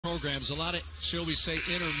programs. A lot of, shall we say,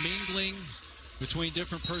 intermingling between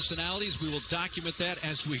different personalities. We will document that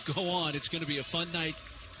as we go on. It's going to be a fun night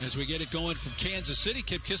as we get it going from Kansas City.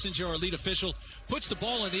 Kip Kissinger, our lead official, puts the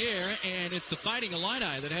ball in the air, and it's the Fighting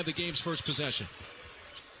Illini that have the game's first possession.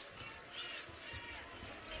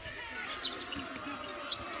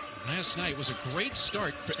 Last night was a great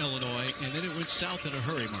start for Illinois, and then it went south in a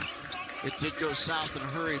hurry, Mark. It did go south in a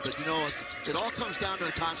hurry, but, you know, it all comes down to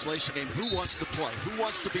a consolation game. Who wants to play? Who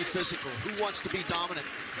wants to be physical? Who wants to be dominant?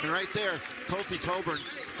 And right there, Kofi Coburn,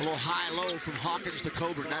 a little high-low from Hawkins to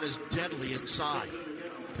Coburn. That is deadly inside.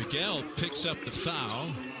 Miguel picks up the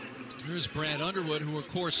foul. Here's Brad Underwood, who, of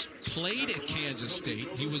course, played at Kansas State.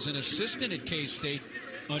 He was an assistant at K-State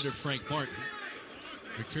under Frank Martin.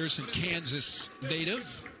 McPherson, Kansas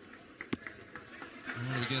native.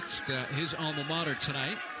 Against his alma mater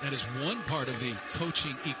tonight. That is one part of the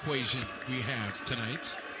coaching equation we have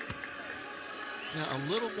tonight. Yeah, a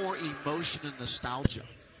little more emotion and nostalgia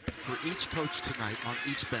for each coach tonight on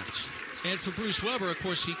each bench. And for Bruce Weber, of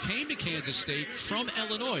course, he came to Kansas State from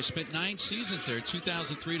Illinois, spent 9 seasons there,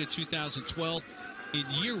 2003 to 2012. In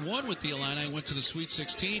year 1 with the Illini, went to the Sweet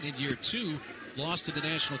 16. In year 2, lost in the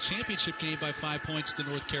national championship game by 5 points to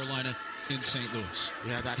North Carolina in St. Louis.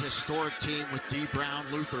 Yeah, that historic team with Dee Brown,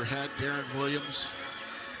 Luther Head, Darren Williams.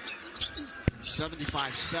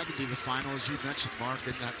 75-70 the final, as you mentioned, Mark,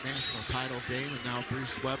 in that national title game. And now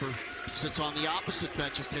Bruce Weber sits on the opposite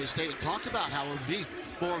bench of K-State and talked about how it would be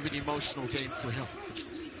more of an emotional game for him.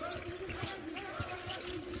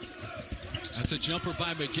 That's a jumper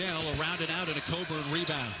by Miguel, a rounded out and a Coburn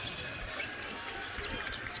rebound.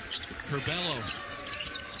 Curbelo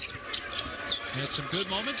had some good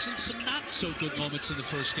moments and some not so good moments in the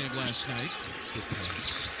first game last night. Good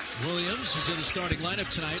pass. Williams is in the starting lineup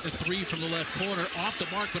tonight. A 3 from the left corner. Off the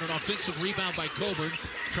mark, but an offensive rebound by Coburn.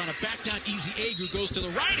 Trying to back down Easy Agu. Goes to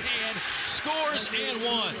the right hand. Scores and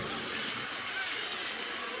one.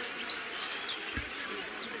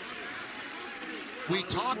 We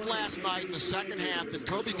talked last night in the second half that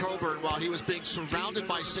Kobe Coburn, while he was being surrounded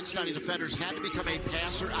by Cincinnati defenders, had to become a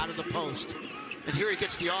passer out of the post. And here he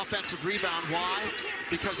gets the offensive rebound. Why?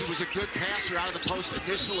 Because he was a good passer out of the post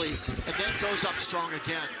initially and then goes up strong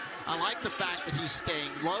again. I like the fact that he's staying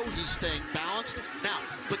low, he's staying balanced. Now,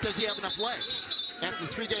 but does he have enough legs? After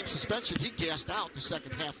the 3-game suspension, he gassed out the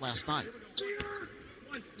second half last night.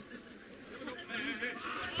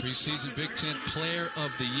 Preseason Big Ten Player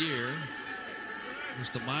of the Year. It was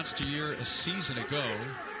the monster year a season ago.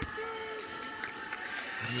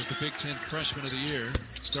 He was the Big Ten Freshman of the Year.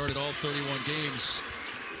 Started all 31 games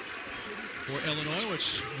for Illinois,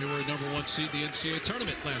 which they were number 1 seed in the NCAA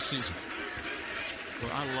tournament last season.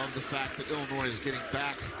 Well, I love the fact that Illinois is getting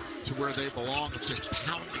back to where they belong, of just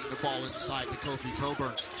pounding the ball inside to Kofi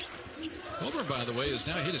Coburn. Coburn, by the way, has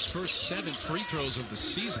now hit his first 7 free throws of the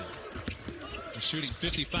season. He's shooting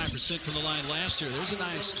 55% from the line last year. There's a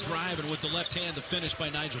nice drive, and with the left hand, the finish by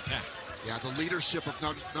Nigel Pack. Yeah, the leadership of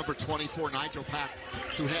number 24, Nigel Pack,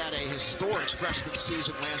 who had a historic freshman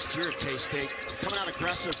season last year at K-State, coming out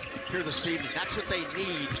aggressive here this evening. That's what they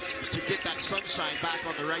need to get that sunshine back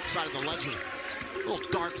on the right side of the ledger. A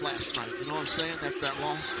little dark last night, you know what I'm saying, after that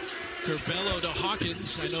loss? Curbelo to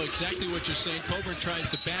Hawkins. I know exactly what you're saying. Coburn tries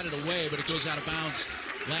to bat it away, but it goes out of bounds.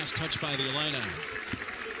 Last touch by the Illini.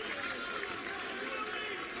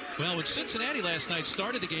 Well, when Cincinnati last night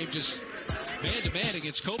started the game just man-to-man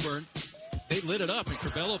against Coburn, they lit it up, and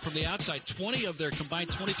Curbelo from the outside, 20 of their combined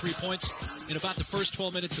 23 points in about the first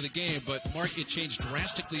 12 minutes of the game. But, Mark, it changed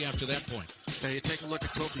drastically after that point. Yeah, you take a look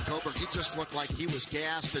at Kofi Coburn. He just looked like he was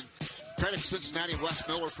gassed. And credit Cincinnati and Wes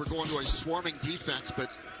Miller for going to a swarming defense,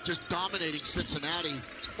 but just dominating Cincinnati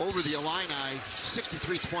over the Illini,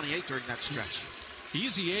 63-28 during that stretch.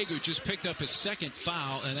 Easy Agu just picked up his second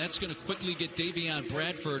foul, and that's going to quickly get Davion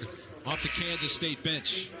Bradford off the Kansas State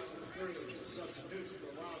bench.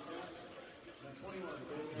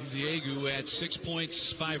 Easy Agu had 6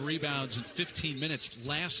 points, 5 rebounds in 15 minutes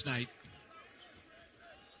last night.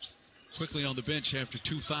 Quickly on the bench after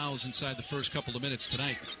 2 fouls inside the first couple of minutes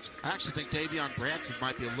tonight. I actually think Davion Bradford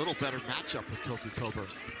might be a little better matchup with Kofi Coburn.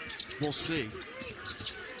 We'll see.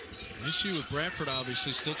 The issue with Bradford,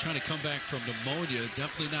 obviously, still trying to come back from pneumonia.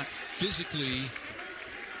 Definitely not physically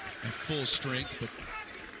at full strength, but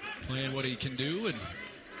playing what he can do, and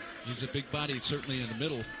he's a big body, certainly in the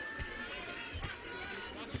middle.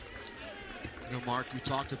 You know, Mark, you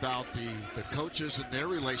talked about the coaches and their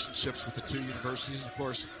relationships with the two universities. Of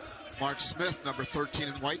course, Mark Smith, number 13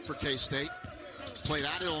 in white for K-State, played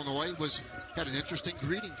at Illinois, had an interesting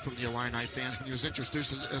greeting from the Illini fans when he was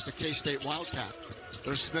introduced as the K-State Wildcat.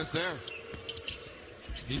 There's Smith there.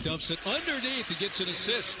 He dumps it underneath. He gets an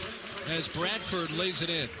assist as Bradford lays it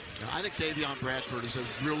in. Yeah, I think Davion Bradford is a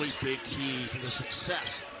really big key to the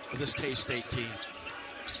success of this K-State team.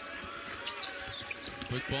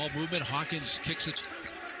 Quick ball movement. Hawkins kicks it.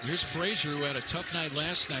 Here's Frazier, who had a tough night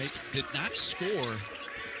last night. Did not score.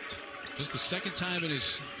 Just the second time in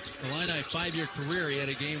his Illini 5-year career he had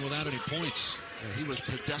a game without any points. Yeah, he was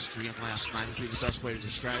pedestrian last night, would be the best way to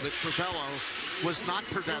describe it. Curbelo was not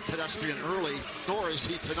pedestrian early, nor is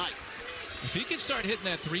he tonight. If he can start hitting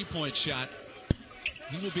that three-point shot,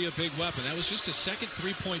 he will be a big weapon. That was just his second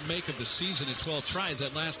three-point make of the season in 12 tries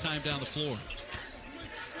that last time down the floor.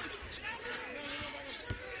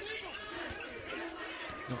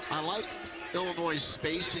 No, I like Illinois'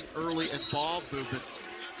 spacing early and ball movement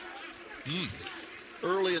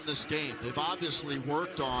early in this game. They've obviously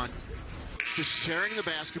worked on just sharing the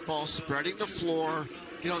basketball, spreading the floor.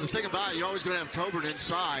 You know, the thing about it, you're always going to have Coburn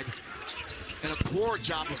inside. And a poor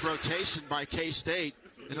job of rotation by K-State,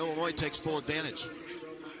 and Illinois takes full advantage.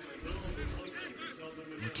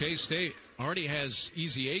 K-State already has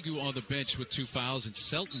Ezeagu on the bench with 2 fouls, and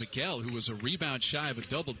Selton Miguel, who was a rebound shy of a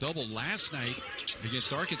double-double last night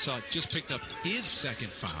against Arkansas, just picked up his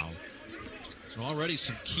second foul. So already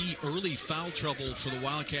some key early foul trouble for the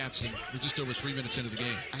Wildcats, and we're just over 3 minutes into the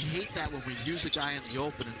game. I hate that when we use a guy in the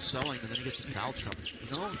open and sell him, and then he gets in foul trouble.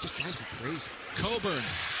 You know, it just drives me crazy. Coburn.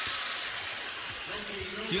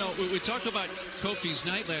 You know, we talked about Kofi's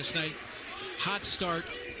night last night. Hot start,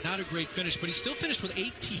 not a great finish, but he still finished with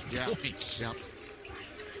 18 points. Yeah.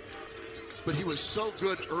 But he was so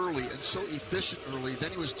good early and so efficient early.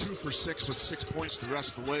 Then he was 2 for 6 with 6 points the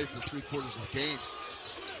rest of the way for 3/4 of the game.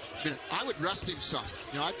 I mean, I would rest him some.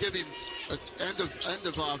 You know, I'd give him an end of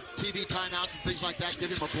TV timeouts and things like that.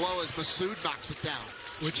 Give him a blow as Masood knocks it down.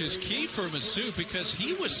 Which is key for Masood because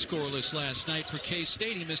he was scoreless last night for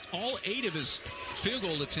K-State. He missed all 8 of his field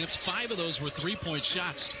goal attempts. 5 of those were 3-point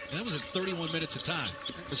shots, and that was in 31 minutes of time.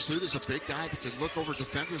 Masood is a big guy that can look over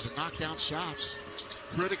defenders and knock down shots.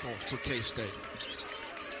 Critical for K-State.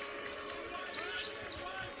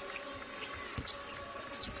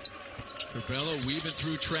 Curbelo weaving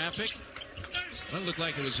through traffic. That looked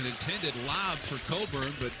like it was an intended lob for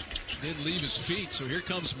Coburn, but didn't leave his feet. So here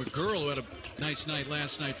comes McGurl, who had a nice night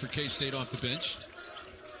last night for K-State off the bench.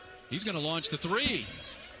 He's going to launch the 3.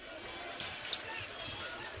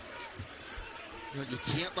 You know, you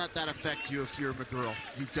can't let that affect you if you're McGurl.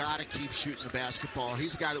 You've got to keep shooting the basketball.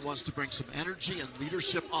 He's a guy that wants to bring some energy and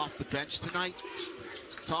leadership off the bench tonight.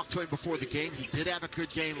 Talked to him before the game. He did have a good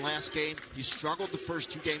game last game. He struggled the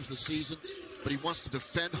first 2 games of the season, but he wants to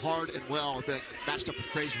defend hard and well. Matched up with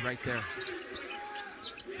Frazier right there.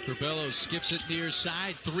 Curbelo skips it near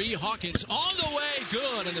side. 3, Hawkins on the way.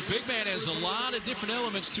 Good. And the big man has a lot of different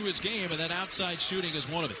elements to his game, and that outside shooting is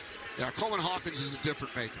one of it. Yeah, Coleman Hawkins is a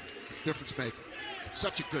difference maker.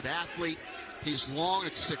 Such a good athlete. He's long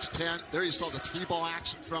at 6'10". There you saw the 3-ball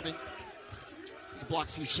action from him. He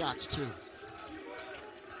blocked a few shots, too.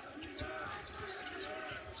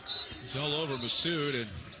 He's all over Masood, and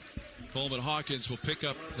Coleman Hawkins will pick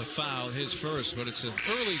up the foul, his first, but it's an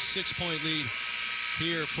early 6-point lead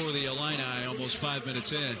here for the Illini, almost 5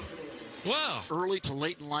 minutes in. Wow. Early to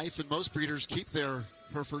late in life, and most breeders keep their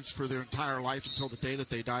Herefords for their entire life until the day that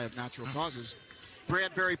they die of natural causes.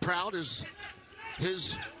 Brad, very proud, as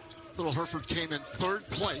his little Hereford came in 3rd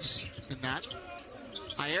place in that.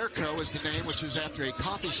 Ierco is the name, which is after a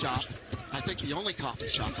coffee shop. I think the only coffee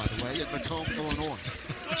shop, by the way, in Macomb, Illinois.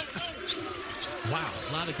 Wow,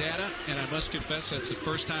 a lot of data, and I must confess that's the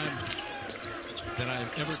first time that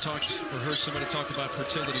I've ever talked or heard somebody talk about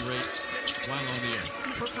fertility rate while on the air.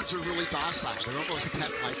 Herefords are really docile. They're almost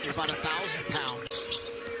pet-like. They're about 1,000 pounds.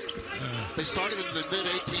 They started in the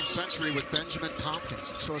mid-18th century with Benjamin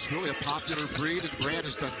Tompkins, so it's really a popular breed, and Brad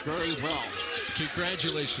has done very well.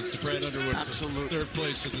 Congratulations to Brad Underwood. Absolutely. For 3rd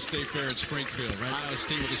place at the State Fair in Springfield. Right now his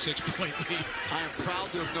team with a 6-point lead. I am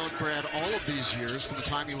proud to have known Brad all of these years from the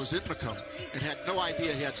time he was in Macomb, and had no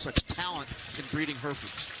idea he had such talent in breeding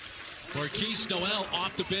Herefords. Marquise Noel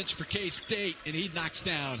off the bench for K-State, and he knocks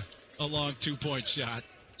down a long 2-point shot.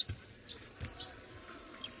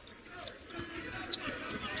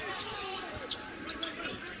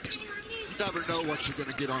 You never know what you're going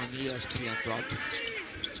to get on an ESPN broadcast.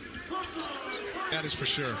 That is for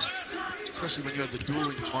sure. Especially when you have the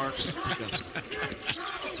dueling marks together.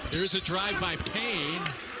 Here's a drive by Payne.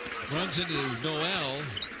 Runs into Noel.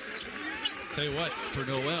 Tell you what, for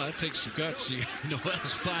Noel, that takes some guts.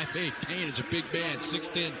 Noel's 5'8". Payne is a big man,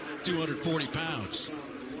 6'10", 240 pounds.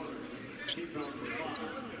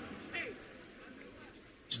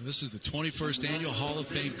 And this is the 21st Annual Hall of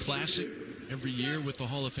Fame Classic. Every year with the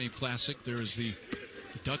Hall of Fame Classic, there is the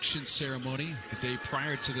induction ceremony the day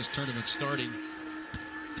prior to this tournament starting.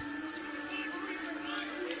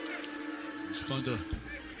 It's fun to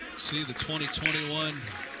see the 2021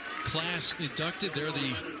 class inducted. They're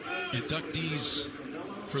the inductees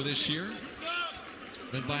for this year.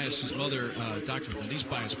 Len Bias's mother, Dr. Denise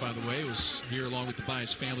Bias, by the way, was here along with the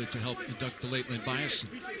Bias family to help induct the late Len Bias.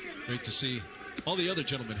 Great to see all the other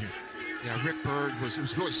gentlemen here. Yeah, Rick Byrd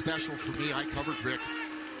was really special for me. I covered Rick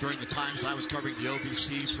during the times I was covering the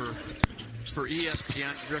OVC for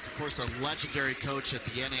ESPN. Rick, of course, a legendary coach at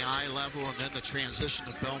the NAI level, and then the transition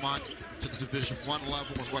of Belmont to the Division I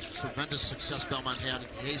level, and what tremendous success Belmont had in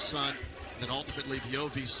the ASUN, and then ultimately the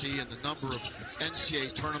OVC and the number of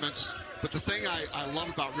NCAA tournaments. But the thing I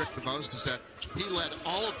love about Rick the most is that he led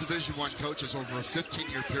all of Division I coaches over a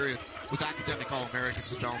 15-year period with academic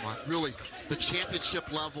All-Americans at Belmont. Really, the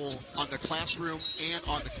championship level on the classroom and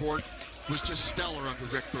on the court was just stellar under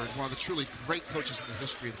Rick Byrd, one of the truly great coaches in the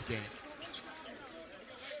history of the game.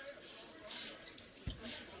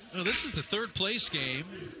 Well, this is the third place game.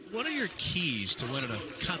 What are your keys to winning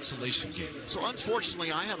a consolation game? So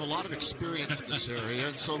unfortunately, I have a lot of experience in this area.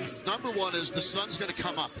 And so number one is the sun's going to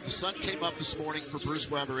come up. The sun came up this morning for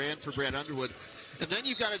Bruce Weber and for Brad Underwood. And then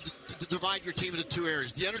you've got to divide your team into two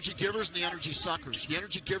areas, the energy givers and the energy suckers. The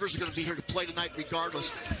energy givers are going to be here to play tonight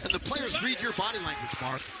regardless. And the players read your body language,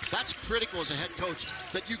 Mark. That's critical as a head coach,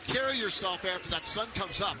 that you carry yourself after that sun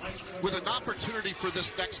comes up with an opportunity for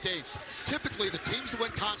this next game. Typically, the teams that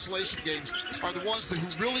win consolation games are the ones who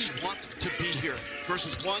really want to be here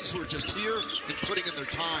versus ones who are just here and putting in their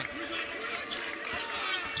time.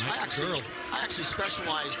 I actually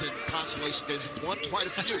specialized in consolation games and won quite a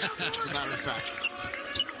few, as a matter of fact.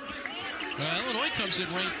 Well, Illinois comes in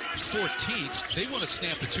ranked 14th. They want to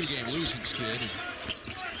snap the two-game losing skid.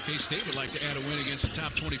 K-State would like to add a win against the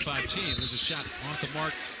top 25 team. There's a shot off the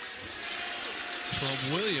mark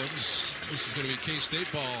from Williams. This is going to be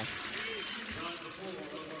K-State ball.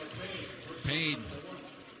 Payne,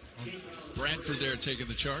 Bradford there taking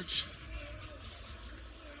the charge.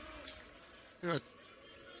 Good.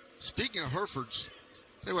 Speaking of Herefords,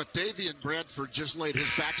 tell you what, Davian Bradford just laid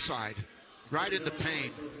his backside right into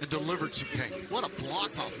Payne and delivered some Payne. What a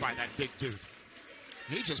block off by that big dude.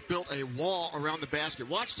 He just built a wall around the basket.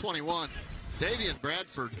 Watch 21. Davian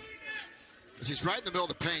Bradford, as he's right in the middle of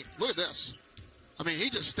the paint. Look at this. I mean,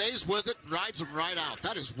 he just stays with it and rides him right out.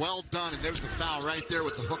 That is well done, and there's the foul right there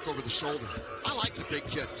with the hook over the shoulder. I like the big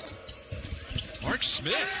kid. Mark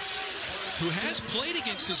Smith, who has played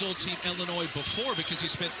against his old team, Illinois, before because he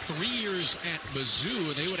spent 3 years at Mizzou,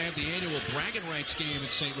 and they would have the annual bragging rights game in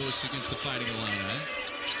St. Louis against the Fighting Illini.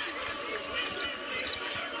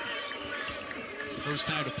 First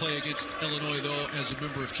time to play against Illinois, though, as a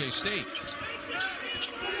member of K-State.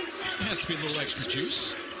 Has to be a little extra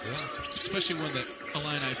juice. Yeah. Especially when the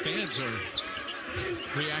Illini fans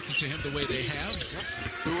are reacting to him the way they have.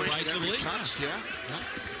 Booing every touch, yeah.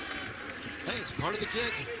 Hey, it's part of the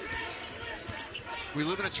gig. We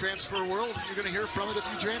live in a transfer world. You're going to hear from it if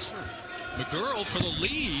you transfer. McGurl for the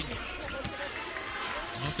lead.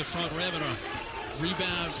 Off the front rim and a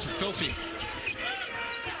rebound for Kofi.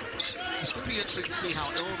 It's going to be interesting to see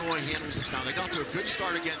how Illinois handles this now. They got to a good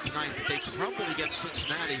start again tonight, but they crumbled against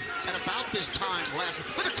Cincinnati. And about this time last,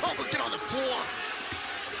 look at Colbert get on the floor.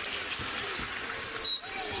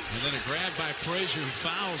 And then a grab by Frazier who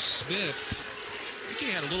fouls Smith. I think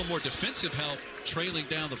he had a little more defensive help trailing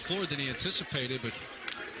down the floor than he anticipated, but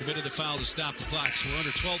committed the foul to stop the clock. So we're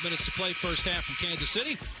under 12 minutes to play first half from Kansas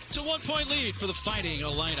City. It's a 1-point lead for the Fighting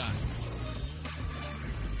Illini.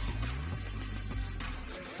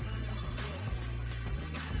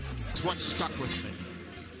 What stuck with me.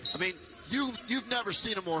 I mean, you've never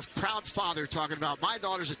seen a more proud father talking about, my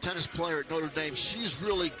daughter's a tennis player at Notre Dame. She's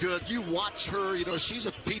really good. You watch her, you know, she's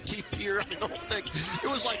a PT peer. I don't think it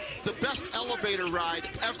was like the best elevator ride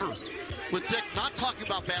ever with Dick, not talking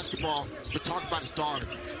about basketball, but talking about his daughter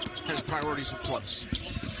and his priorities in place.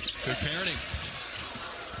 Good parenting.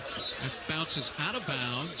 It bounces out of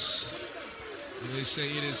bounds. They say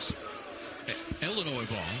it is Illinois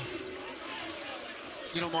ball.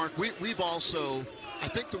 You know, Mark, we've also, I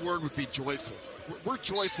think the word would be joyful. We're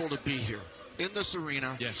joyful to be here in this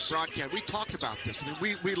arena. Yes. Broadcast. We talked about this. I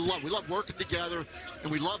mean, we love working together,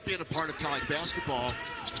 and we love being a part of college basketball.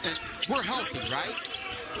 And we're healthy, right?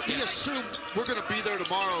 We assume we're going to be there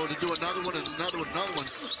tomorrow to do another one and another one and another one.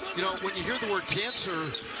 You know, when you hear the word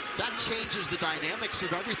cancer, that changes the dynamics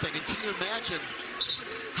of everything. And can you imagine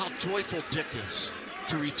how joyful Dick is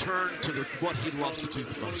to return to what he loves to do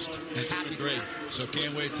the most? It's great. So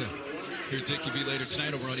can't wait to hear Dickie B later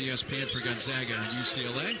tonight over on ESPN for Gonzaga and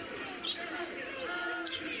UCLA.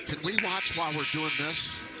 Can we watch while we're doing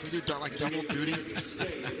this? We do like double duty.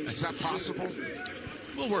 Is that possible?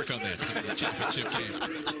 We'll work on that championship game.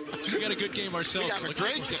 We got a good game ourselves. We got a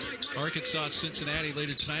great game. Arkansas, Cincinnati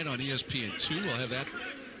later tonight on ESPN2. We'll have that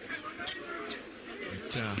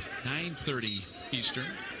at 9:30 Eastern.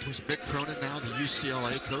 Who's Mick Cronin now, the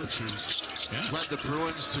UCLA coach, who's led the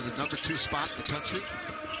Bruins to the #2 spot in the country.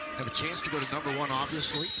 Have a chance to go to #1,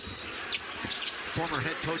 obviously. Former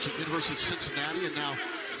head coach at University of Cincinnati, and now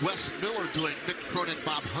Wes Miller doing Mick Cronin,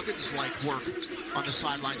 Bob Huggins-like work on the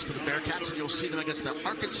sidelines for the Bearcats, and you'll see them against the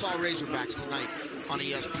Arkansas Razorbacks tonight on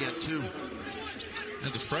ESPN2.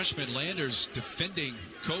 And the freshman Landers defending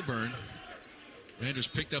Coburn. Landers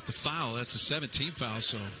picked up the foul. That's a 17 foul,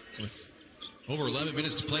 so with over 11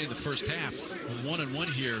 minutes to play in the first half, a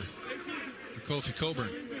 1-and-1 here for Kofi Coburn.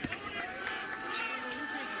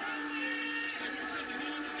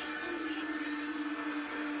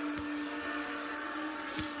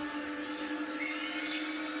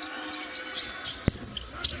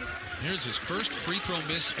 There's his first free throw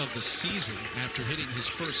miss of the season after hitting his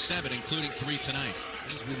first 7, including 3 tonight.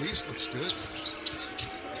 His release looks good.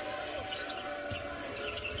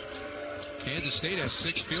 Kansas State has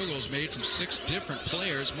 6 field goals made from 6 different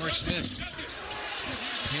players. Mark Smith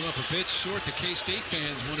came up a bit short. The K-State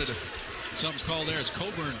fans wanted some call there as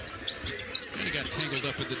Coburn kind of got tangled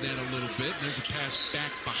up at the net a little bit. And there's a pass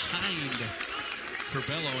back behind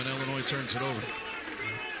Curbelo, and Illinois turns it over.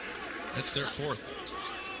 That's their 4th.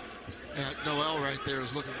 Noel right there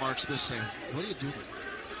is looking at Mark Smith saying, what are you doing?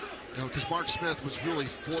 You know, because Mark Smith was really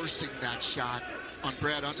forcing that shot on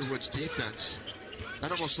Brad Underwood's defense.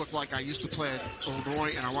 That almost looked like I used to play at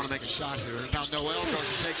Illinois and I want to make a shot here. And now Noel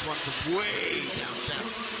goes and takes one from way downtown.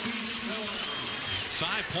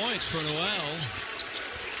 5 points for Noel.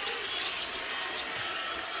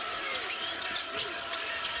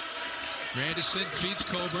 Grandison feeds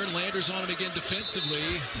Coburn. Landers on him again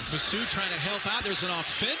defensively. Masood trying to help out. There's an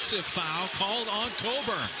offensive foul called on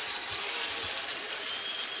Coburn.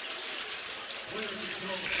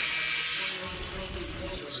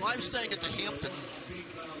 So I'm staying at the Hampton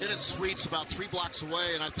Inn and Suites about 3 blocks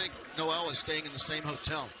away, and I think Noel is staying in the same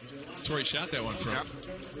hotel. That's where he shot that one from. Yep.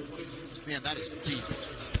 Man, that is deep.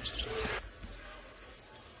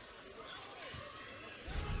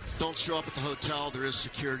 Don't show up at the hotel. There is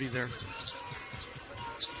security there.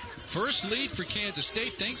 First lead for Kansas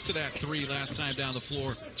State thanks to that 3 last time down the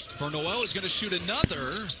floor. For Noel is going to shoot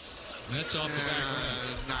another. That's off the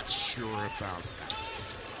back. Not sure about that.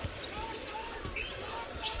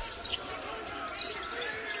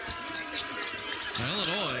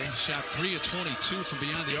 Illinois shot 3 of 22 from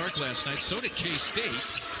beyond the arc last night. So did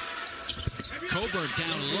K-State. Coburn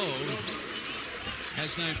down low.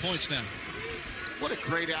 Has 9 points now. What a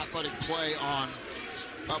great athletic play on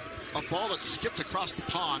a ball that skipped across the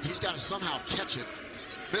pond. He's got to somehow catch it.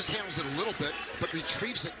 Mishandles it a little bit, but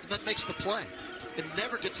retrieves it, and then makes the play. It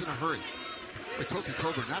never gets in a hurry. But Kofi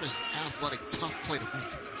Coburn, that is an athletic, tough play to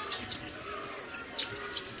make.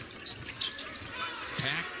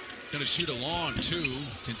 Pack going to shoot a long 2.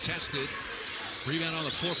 Contested. Rebound on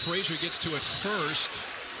the floor. Frazier gets to it first.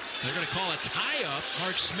 They're going to call a tie-up.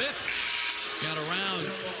 Mark Smith got around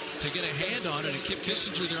to get a hand on it, and Kip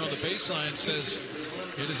Kissinger there on the baseline says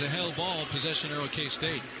it is a held ball, possession arrow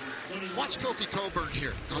K-State. Watch Kofi Coburn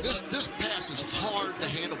here. Now this pass is hard to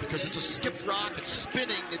handle because it's a skipped rock, it's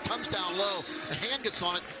spinning, it comes down low, the hand gets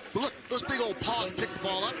on it, but look, those big old paws pick the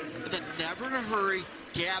ball up, and then never in a hurry,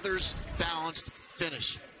 gathers, balanced,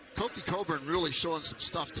 finish. Kofi Coburn really showing some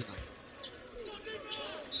stuff tonight.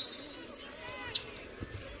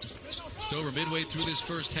 Just over midway through this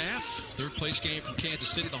first half. 3rd place game from Kansas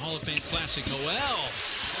City, the Hall of Fame Classic. Noel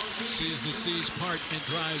sees the C's part and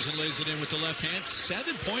drives and lays it in with the left hand.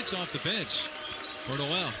 7 points off the bench for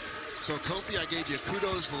Noel. So, Kofi, I gave you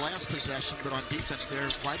kudos the last possession, but on defense there,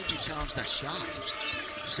 why did you challenge that shot?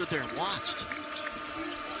 Stood there and watched.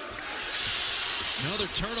 Another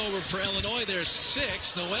turnover for Illinois. There's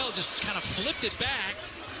 6. Noel just kind of flipped it back.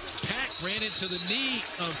 Pack ran into the knee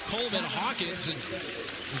of Coleman Hawkins and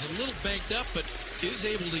was a little banged up, but is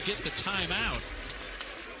able to get the timeout.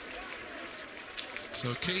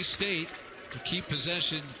 So K-State, to keep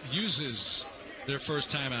possession, uses their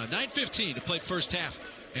first timeout. 9:15 to play first half,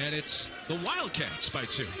 and it's the Wildcats by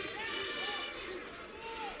 2.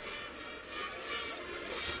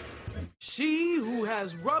 She who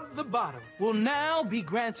has rubbed the bottom will now be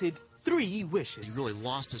granted 3 wishes. He really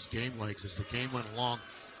lost his game legs as the game went along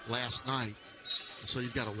last night. And so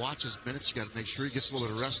you've got to watch his minutes. You've got to make sure he gets a little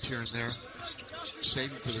bit of rest here and there.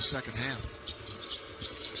 Save him for the second half.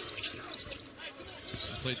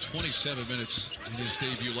 He played 27 minutes in his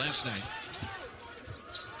debut last night.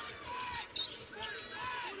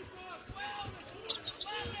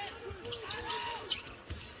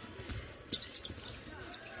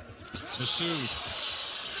 Masood.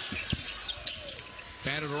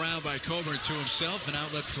 Batted around by Coburn to himself. An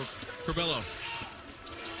outlet for Curbelo.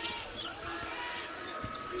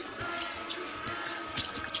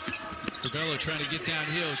 Curbelo trying to get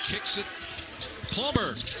downhill. Kicks it.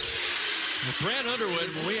 Plummer. Well, Brad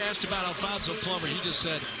Underwood, when we asked about Alfonso Plummer, he just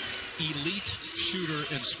said elite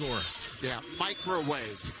shooter and scorer. Yeah,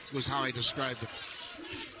 microwave was how I described it.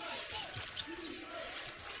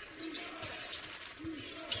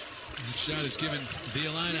 The shot is given the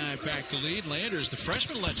Illini back to lead. Landers, the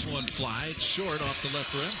freshman, lets one fly. It's short off the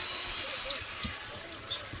left rim.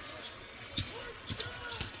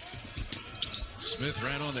 Smith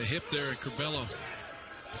right on the hip there at Curbelo.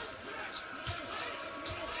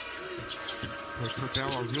 Well,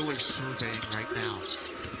 Curbelo really surveying right now.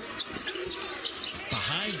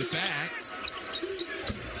 Behind the back.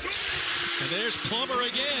 And there's Plummer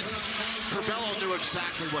again. Curbelo knew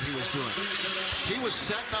exactly what he was doing. He was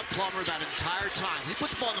setting up Plummer that entire time. He put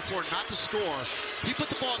the ball on the floor not to score. He put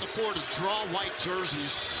the ball on the floor to draw white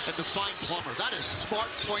jerseys and to find Plummer. That is smart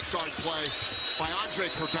point guard play by Andre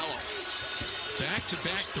Curbelo.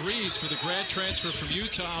 Back-to-back threes for the grad transfer from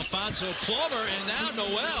Utah, Alfonso Plummer, and now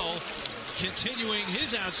Noel continuing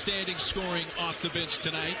his outstanding scoring off the bench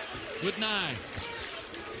tonight with 9.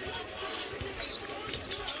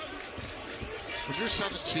 When you're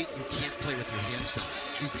 7 feet, you can't play with your hands down.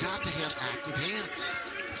 You've got to have active hands.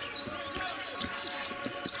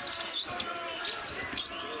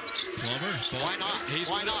 Plummer. Why not?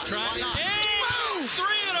 Why not? Why not? Hey! 3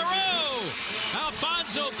 in a row!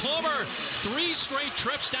 Alfonso Plummer, 3 straight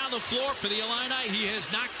trips down the floor for the Illini. He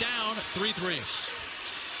has knocked down 3 threes.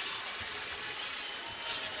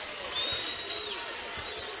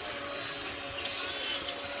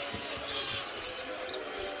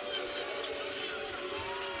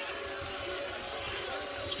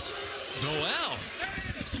 Noel,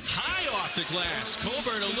 high off the glass.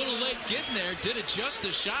 Coburn a little late getting there, did adjust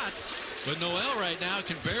the shot, but Noel right now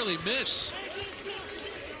can barely miss.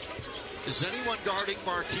 Is anyone guarding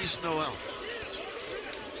Marquise Noel?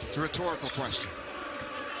 It's a rhetorical question.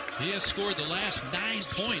 He has scored the last 9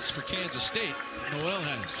 points for Kansas State. Noel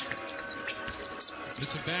has.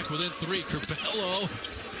 Gets him back within 3. Curbelo,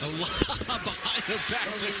 a lob behind the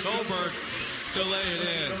back to Coburn to lay it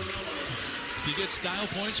in. Do you get style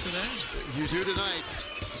points for that? You do tonight.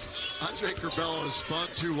 Andre Curbelo is fun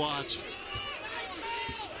to watch.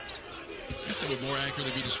 I guess that would more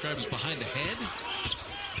accurately be described as behind the head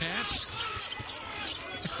pass.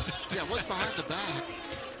 Yeah, it wasn't behind the back.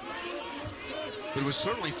 But it was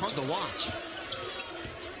certainly fun to watch.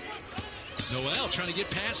 Noel trying to get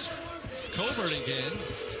past Coburn again.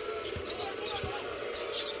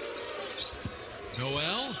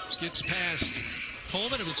 Noel gets past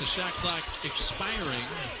Coleman. It was the shot clock expiring.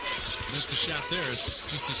 Missed a shot there. It's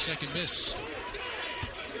just a second miss.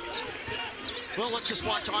 Well, let's just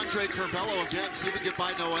watch Andre Curbelo again, see if we can get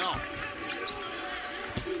by Noel.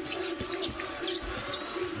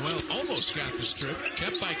 Well, almost got the strip.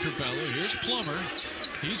 Kept by Curbelo. Here's Plummer.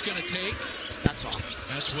 He's going to take. That's off.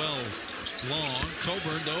 That's well long.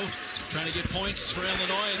 Coburn, though, trying to get points for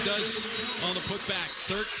Illinois. And does on the putback.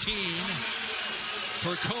 13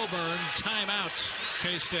 for Coburn. Timeout.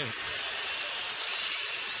 K-State.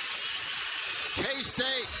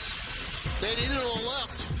 K-State. They needed a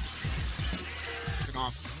lift.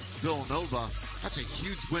 Off Villanova. That's a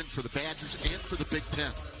huge win for the Badgers and for the Big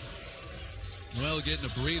Ten. Well, getting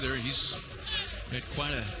a breather. He's had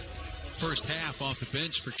quite a first half off the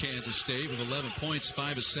bench for Kansas State with 11 points,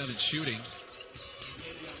 5 of 7 shooting.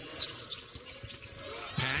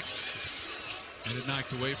 Pack had it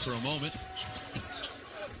knocked away for a moment.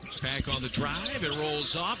 Pack on the drive. It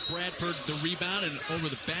rolls off. Bradford the rebound and over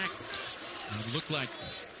the back. And it looked like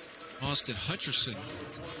Austin Hutcherson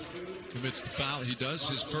commits the foul. He does,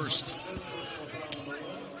 his first.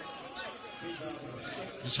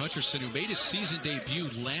 It's Hutcherson, who made his season debut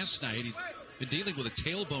last night. He'd been dealing with a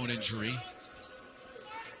tailbone injury.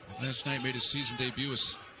 Last night made his season debut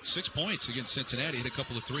with 6 points against Cincinnati. Hit a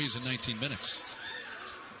couple of threes in 19 minutes.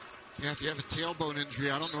 Yeah, if you have a tailbone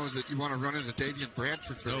injury, I don't know that you want to run into Davian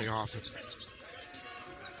Bradford very often.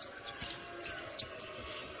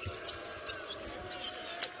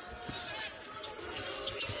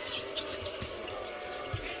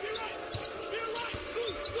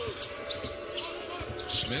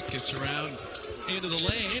 Smith gets around into the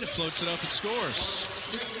lane and floats it up and scores.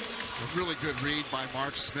 A really good read by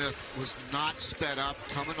Mark Smith. Was not sped up,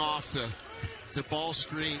 coming off the ball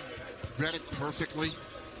screen. Read it perfectly.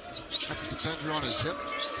 Got the defender on his hip.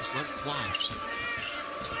 Just let it fly.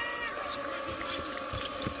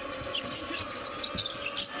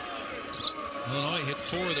 Illinois hit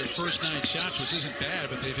 4 of their first 9 shots, which isn't bad,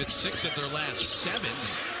 but they've hit 6 of their last 7.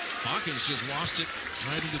 Hawkins just lost it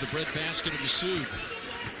right into the breadbasket of Massoud.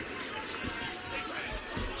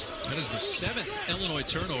 That is the 7th Illinois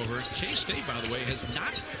turnover. K-State, by the way, has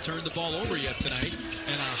not turned the ball over yet tonight.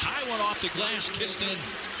 And a high one off the glass, kissed in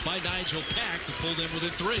by Nigel Pack to pull them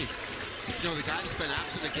within 3. You know, the guy that's been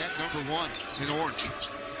absent again, number 1 in orange.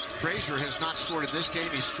 Frazier has not scored in this game.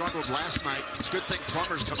 He struggled last night. It's a good thing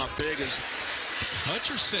Plummer's come up big. As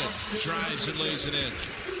Hutcherson drives and lays it in.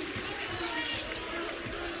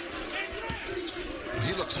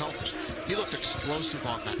 He looks healthy. He looked explosive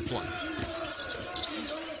on that play.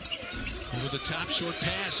 With a top short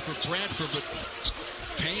pass for Bradford, but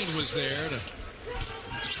Payne was there to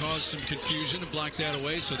cause some confusion and block that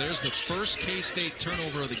away. So there's the first K-State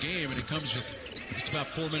turnover of the game, and it comes with just about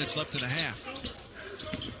 4 minutes left in the half.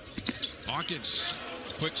 Hawkins,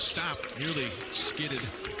 quick stop, nearly skidded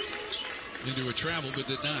into a travel, but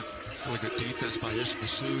did not. Really good defense by Ish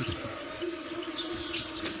Massoud.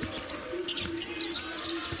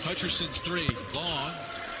 Hutcherson's 3, long.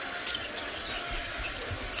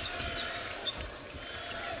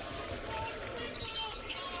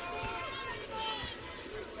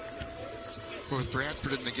 With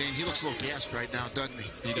Bradford in the game, he looks a little gassed right now, doesn't he?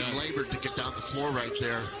 He labored to get down the floor right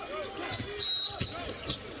there.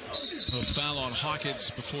 A foul on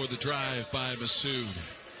Hawkins before the drive by Massoud.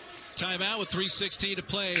 Timeout with 3:16 to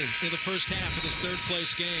play in the first half of this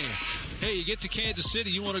third-place game. Hey, you get to Kansas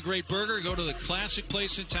City, you want a great burger? Go to the classic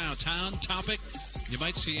place in town, Town Topic. You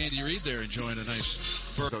might see Andy Reid there enjoying a nice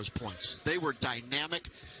burger. Those points. They were dynamic,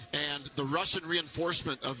 and the Russian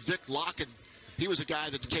reinforcement of Vic Locken, he was a guy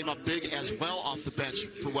that came up big as well off the bench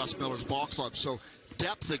for Wes Miller's ball club. So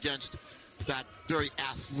depth against that very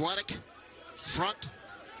athletic front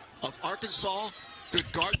of Arkansas.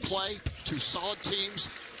 Good guard play. 2 solid teams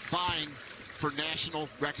vying for national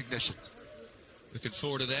recognition. Looking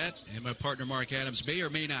forward to that. And my partner Mark Adams may or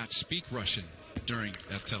may not speak Russian during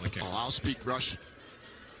that telecast. Oh, I'll speak Russian.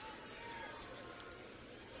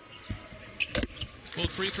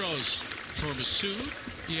 Both free throws for Massoud.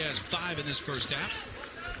 He has 5 in this first half.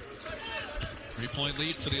 3-point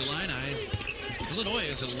lead for the Illini. Illinois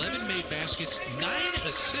has 11 made baskets, 9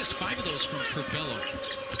 assists, 5 of those from Curbelo.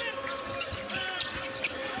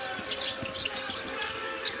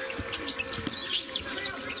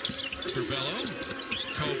 Curbelo,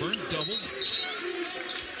 Coburn, double.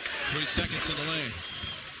 3 seconds in the lane.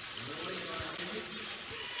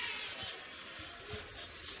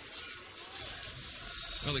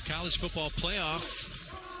 Well, the college football playoff,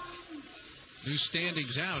 new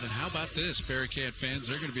standings out. And how about this, Bearcat fans?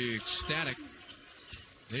 They're going to be ecstatic.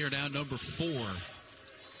 They are now number 4.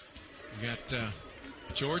 We got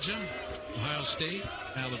Georgia, Ohio State,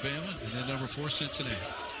 Alabama, and then number 4, Cincinnati.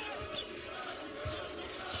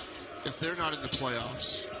 If they're not in the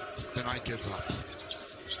playoffs, then I give up.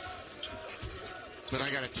 But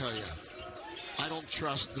I got to tell you, I don't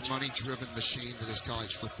trust the money-driven machine that is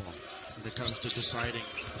college football when it comes to deciding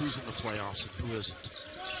who's in the playoffs and who isn't.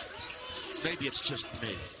 Maybe it's just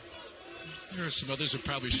me. There are some others who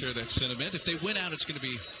probably share that sentiment. If they win out, it's going to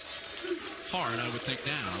be hard, I would think,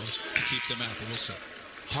 now to keep them out, but we'll see.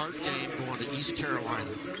 Hard game going to East Carolina.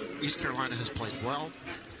 East Carolina has played well.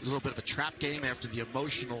 A little bit of a trap game after the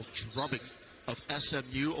emotional drubbing of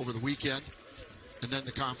SMU over the weekend. And then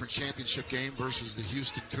the conference championship game versus the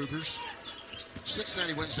Houston Cougars.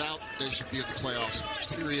 Cincinnati wins out, they should be in the playoffs,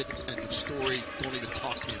 period, end of story. Don't even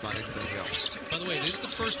talk to me about anybody else. By the way, it is the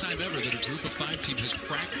first time ever that a group of 5 teams has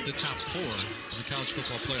cracked the top 4 in the college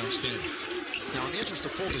football playoff standings. Now, in the interest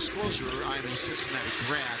of full disclosure, I am a Cincinnati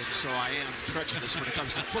grad, and so I am prejudiced when it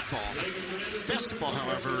comes to football. Basketball,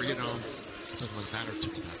 however, you know, doesn't really matter to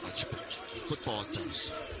me that much, but football it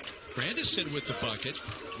does. Grandison with the bucket.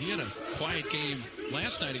 He had a quiet game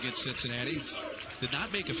last night against Cincinnati. Did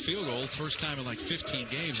not make a field goal. First time in like 15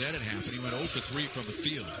 games that had happened. He went 0 for 3 from the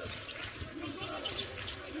field.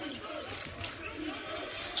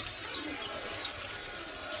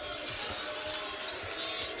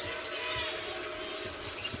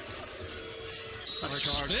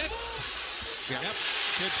 Smith. Yep.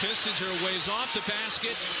 Kid Kissinger ways off the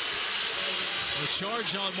basket. A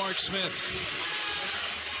charge on Mark Smith.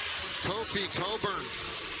 Kofi Coburn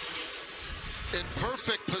in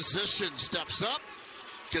perfect position, steps up,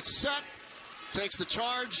 gets set, takes the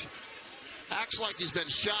charge, acts like he's been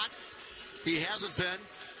shot. He hasn't been.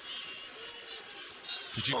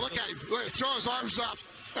 Look at him. Look, throw his arms up.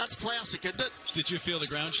 That's classic, isn't it? Did you feel the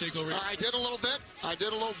ground shake over here? I did a little bit. I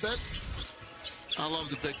love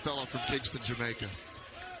the big fella from Kingston, Jamaica.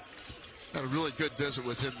 Had a really good visit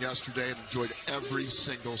with him yesterday and enjoyed every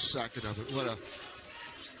single second of it. What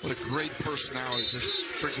What a great personality. Just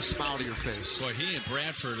brings a smile to your face. Boy, he and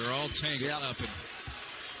Bradford are all tangled up.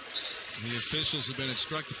 And the officials have been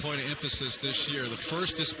instructed point of emphasis this year. The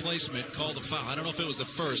first displacement called a foul. I don't know if it was the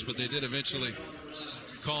first, but they did eventually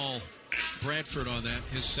call Bradford on that,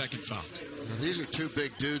 his second foul. Now, these are two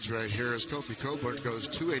big dudes right here as Kofi Coburn goes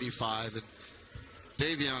 285 and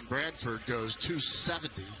Davion Bradford goes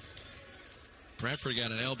 270. Bradford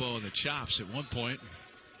got an elbow in the chops at one point.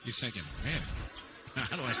 He's thinking, man,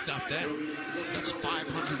 how do I stop that? That's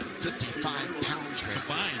 555 pounds, right?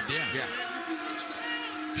 Combined, yeah.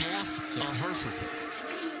 Half a Hereford.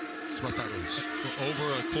 That's what that is.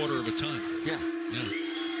 Over a quarter of a ton. Yeah.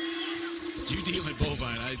 You deal in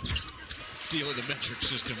bovine, I deal in the metric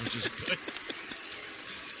system, which is good.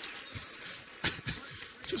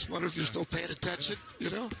 Just wonder if you're still paying attention, you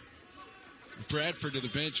know? Bradford to the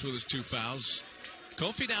bench with his 2 fouls.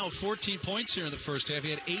 Kofi now with 14 points here in the first half.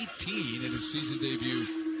 He had 18 in his season debut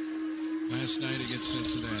last night against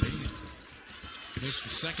Cincinnati. Missed the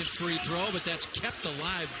second free throw, but that's kept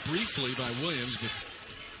alive briefly by Williams, but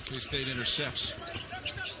K-State intercepts.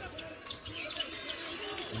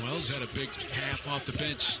 Wells had a big half off the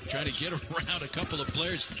bench, trying to get around a couple of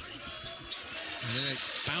players. And then it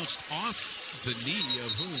bounced off the knee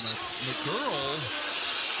of whom? McGurl.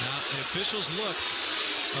 Now, the officials look.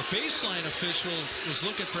 Our baseline official was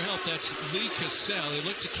looking for help. That's Lee Cassell. He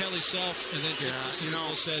looked to Kelly Self, and then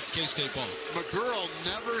said K-State ball. McGurl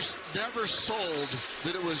never sold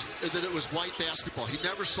that it was white basketball. He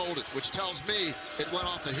never sold it, which tells me it went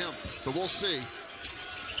off of him. But we'll see.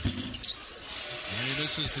 And he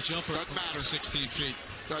misses the jumper. Doesn't matter. 16 feet.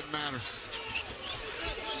 Doesn't matter.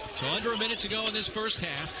 So under a minute to go in this first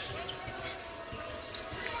half.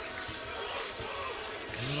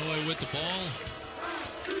 Illinois with the ball.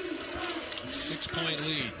 6-point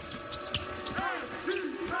lead.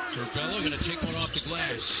 Curbelo going to take one off the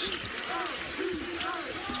glass.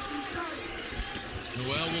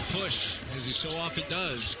 Noel will push, as he so often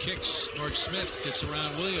does. Kicks. Mark Smith gets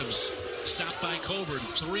around Williams. Stopped by Coburn.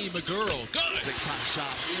 3, McGurl. Good! Big time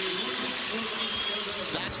shot.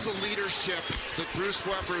 That's the leadership that Bruce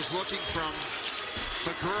Weber is looking from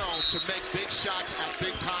McGurl to make big shots at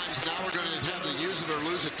big times. Now we're going to have the use it or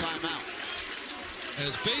lose it timeout.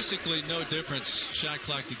 There's basically no difference, shot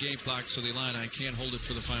clock to game clock, so the Illini can't hold it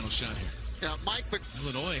for the final shot here. Yeah,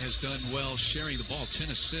 Illinois has done well sharing the ball, 10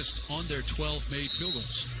 assists on their 12 made field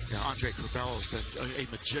goals. Yeah, Andre Curbelo has been a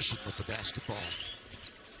magician with the basketball.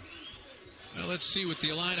 Well, let's see what the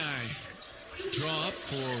Illini draw up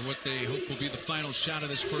for what they hope will be the final shot of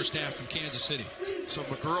this first half from Kansas City. So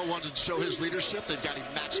McGurl wanted to show his leadership. They've got him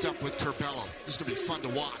matched up with Curbelo. This is going to be fun to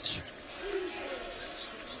watch.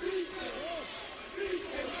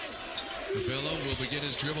 Curbelo will begin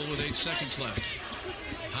his dribble with 8 seconds left.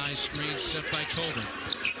 High screen set by Coburn.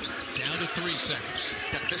 Down to 3 seconds.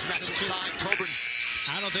 Got mismatch inside. Coburn.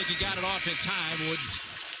 I don't think he got it off in time.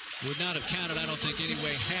 Would not have counted, I don't think,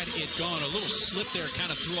 anyway, had it gone. A little slip there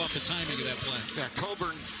kind of threw off the timing of that play. Yeah,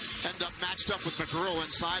 Coburn ended up matched up with McGurl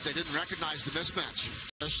inside. They didn't recognize the mismatch.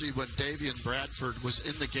 Especially when Davion Bradford was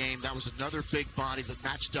in the game. That was another big body that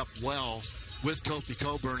matched up well with Kofi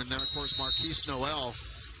Coburn. And then, of course, Marquise Noel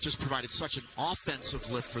just provided such an offensive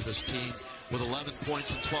lift for this team with 11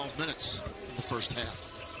 points in 12 minutes in the first half.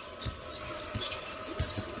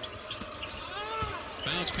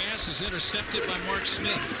 Bounce pass is intercepted by Mark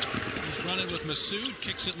Smith. He's running with Masood,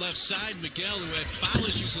 kicks it left side. Miguel, who had foul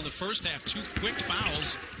issues in the first half, 2 quick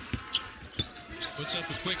fouls, puts up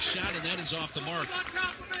a quick shot, and that is off the mark.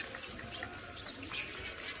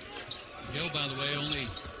 Miguel, by the way, only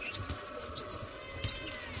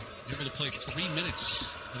able to play 3 minutes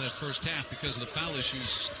of that first half because of the foul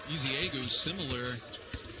issues. Ezeagu, similar,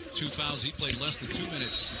 2 fouls. He played less than 2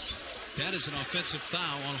 minutes. That is an offensive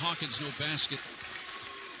foul on Hawkins, no basket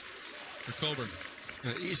for Coburn.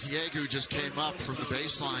 Ezeagu just came up from the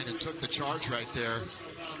baseline and took the charge right there.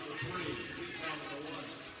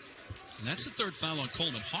 And that's the 3rd foul on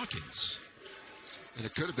Coleman Hawkins. And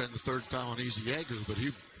it could have been the 3rd foul on Ezeagu, but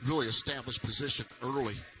he really established position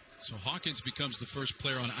early. So Hawkins becomes the first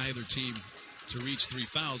player on either team to reach 3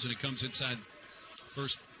 fouls, and it comes inside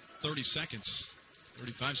first 30 seconds,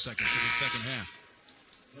 35 seconds of the second half.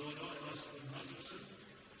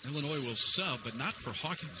 Illinois will sub, but not for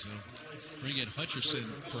Hawkins. They'll bring in Hutcherson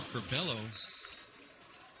for Curbelo.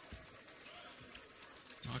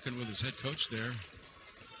 Talking with his head coach there.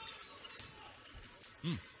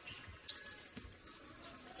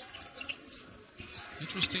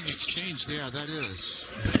 Interesting exchange there. Yeah, that is.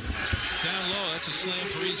 Down low, that's a slam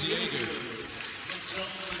for Ezeagu.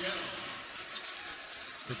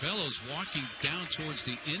 Curbelo's walking down towards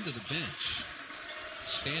the end of the bench.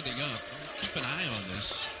 standing up. Keep an eye on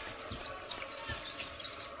this.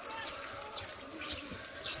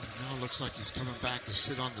 Now it looks like he's coming back to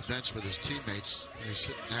sit on the bench with his teammates. He's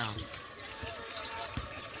sitting down.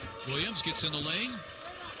 Williams gets in the lane.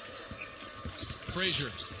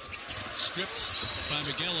 Frazier stripped by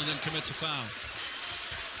Miguel and then commits a foul.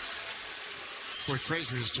 Boy,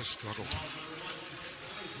 Frazier has just struggled.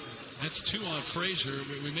 That's 2 on Frazier.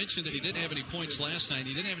 We mentioned that he didn't have any points last night.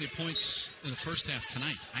 He didn't have any points in the first half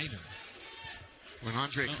tonight either. When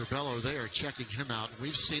Andre Curbelo, they are checking him out.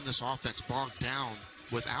 We've seen this offense bogged down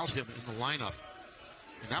without him in the lineup.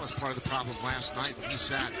 And that was part of the problem last night when he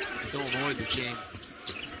sat. Illinois became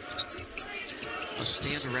a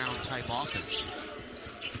stand-around type offense.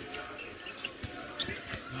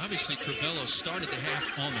 Obviously, Curbelo started the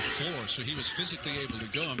half on the floor, so he was physically able to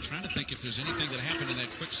go. I'm trying to think if there's anything that happened in that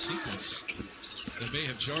quick sequence that may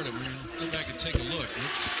have jarred him. We'll go back and take a look.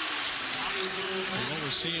 What we're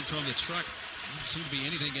seeing from the truck, doesn't seem to be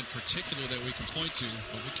anything in particular that we can point to,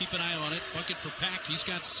 but we'll keep an eye on it. Bucket for Pack. He's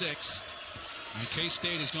got 6. And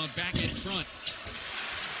K-State has gone back in front.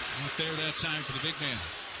 Not there that time for the big man.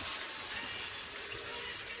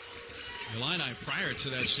 Illini, prior to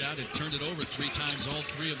that shot, had turned it over 3 times, all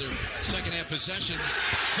 3 of their second half possessions.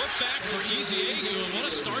 Put back for Eziagu, and what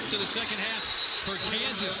a start to the second half for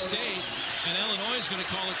Kansas State. And Illinois is going to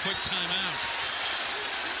call a quick timeout.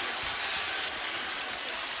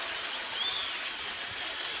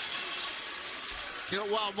 You know,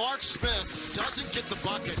 while Mark Smith doesn't get the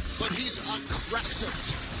bucket, but he's aggressive.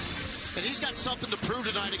 And he's got something to prove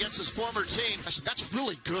tonight against his former team. That's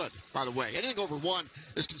really good, by the way. Anything over 1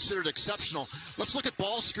 is considered exceptional. Let's look at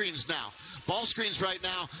ball screens now. Ball screens right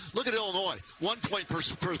now. Look at Illinois. 1 point per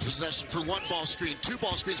possession for 1 ball screen. 2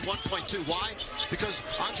 ball screens, 1.2. Why? Because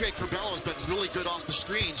Andre Curbelo has been really good off the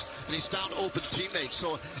screens, and he's found open teammates.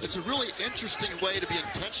 So it's a really interesting way to be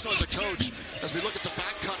intentional as a coach as we look at the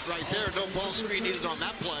back cut right there. No ball screen needed on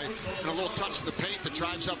that play. And a little touch in the paint that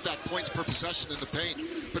drives up that points per possession in the paint.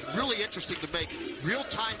 But really interesting to make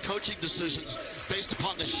real-time coaching decisions based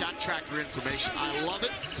upon the shot tracker information. I love it.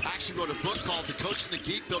 I actually wrote a book called The Coach and the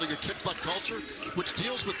Geek, Building a Kick-Butt Culture, which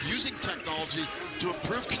deals with using technology to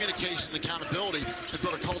improve communication and accountability and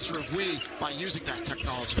build a culture of we by using that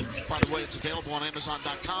technology. By the way, it's available on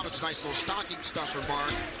Amazon.com. It's a nice little stocking stuffer,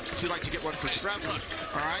 Mark, if you'd like to get one for Trevor.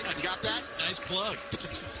 All right, you got that? Nice plug.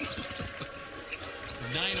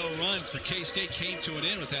 9-0 run for K-State came to an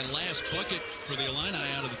end with that last bucket for the Illini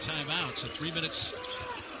out of the timeout. So 3 minutes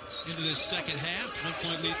into this second half. 1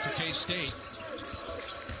 point lead for K-State.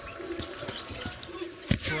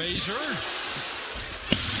 Frazier.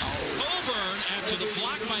 Coburn after the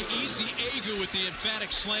block by Eziagu with the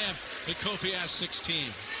emphatic slam at Kofi Ass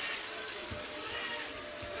 16.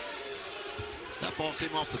 That ball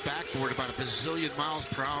came off the backboard about a bazillion miles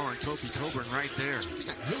per hour, and Kofi Coburn right there. He's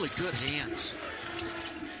got really good hands.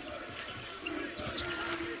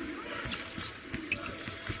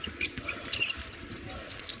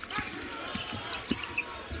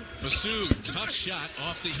 Masood, tough shot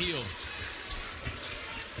off the heel.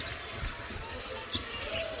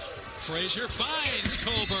 Frazier finds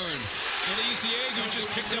Coburn. And Eziagu just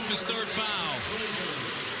picked up his 3rd foul.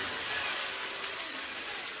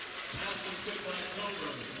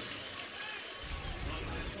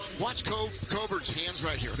 Watch Coburn's hands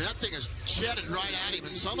right here. I mean, that thing is jetted right at him,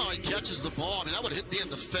 and somehow he catches the ball. I mean, that would have hit me in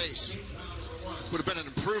the face. Would have been an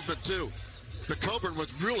improvement, too. But Coburn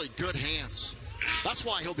with really good hands. That's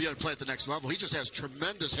why he'll be able to play at the next level. He just has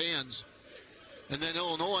tremendous hands. And then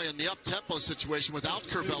Illinois in the up-tempo situation without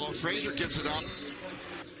Curbelo. Frazier gives it up.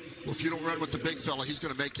 Well, if you don't run with the big fella, he's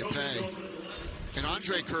going to make you pay. And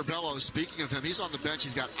Andre Curbelo, speaking of him, he's on the bench.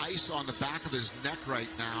 He's got ice on the back of his neck right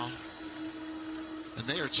now. And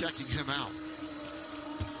they are checking him out.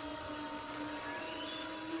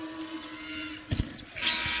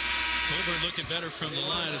 Coburn looking better from the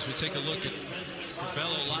line as we take a look at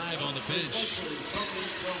Curbelo live on the bench.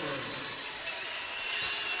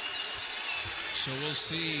 So we'll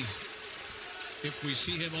see if we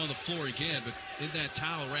see him on the floor again. But in that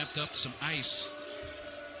towel wrapped up some ice,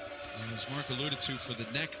 and as Mark alluded to, for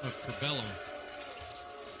the neck of Curbelo.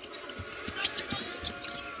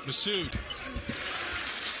 Masood.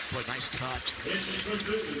 Boy, nice cut.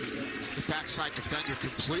 The backside defender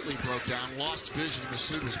completely broke down, lost vision.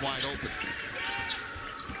 Masood was wide open.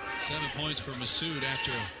 7 points for Masood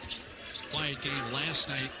after a quiet game last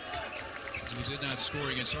night. He did not score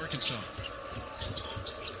against Arkansas.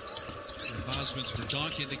 Bosman's for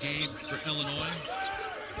Donkey in the game for Illinois.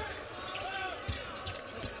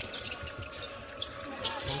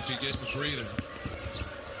 Kofi getting a breather.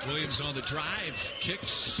 Williams on the drive,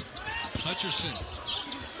 kicks, Hutcherson.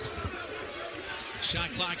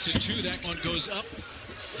 Shot clock's at 2. That one goes up.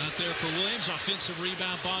 Not there for Williams. Offensive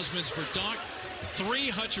rebound. Bosman's for Doc. 3,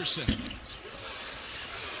 Hutcherson.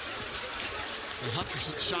 The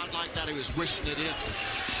Hutcherson shot like that, he was wishing it in.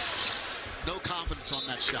 No confidence on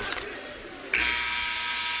that shot.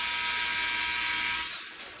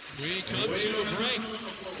 We come to a break.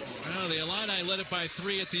 Well, the Illini led it by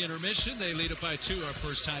 3 at the intermission. They lead it by 2 our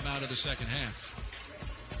first time out of the second half.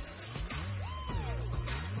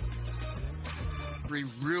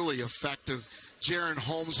 Really effective. Jaron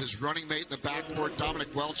Holmes, his running mate in the backcourt.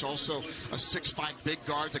 Dominic Welch, also a 6'5" big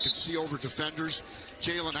guard that can see over defenders.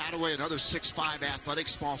 Jalen Attaway, another 6'5" athletic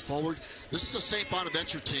small forward. This is a St.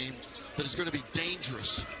 Bonaventure team that is going to be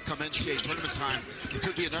dangerous come NCAA tournament time. It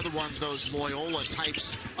could be another one of those Loyola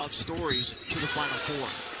types of stories to the Final Four.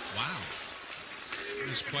 Wow.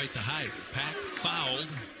 That is quite the hype. Pack fouled.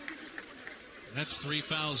 That's 3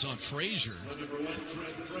 fouls on Frazier.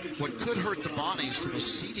 What could hurt the Bonnies from a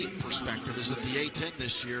seeding perspective is that the A-10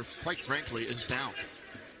 this year, quite frankly, is down.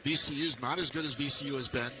 VCU's not as good as VCU has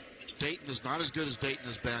been. Dayton is not as good as Dayton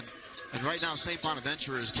has been. And right now, St.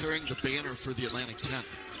 Bonaventure is carrying the banner for the Atlantic 10.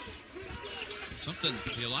 Something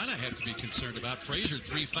the Illini have to be concerned about. Frazier,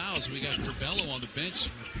 3 fouls. We got Curbelo on the bench.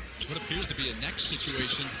 What appears to be a next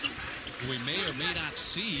situation we may or may not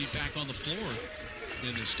see back on the floor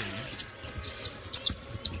in this game.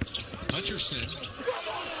 Hutcherson.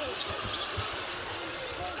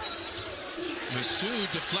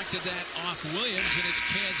 Masood deflected that off Williams, and it's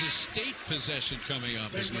Kansas State possession coming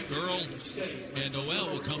up as McGurl and Noel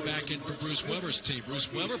will come back in for Bruce Weber's team.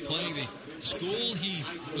 Bruce Weber playing the school he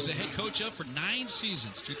was the head coach of for 9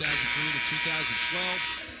 seasons, 2003 to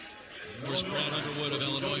 2012. Of course, Brad Underwood of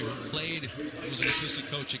Illinois, who was an assistant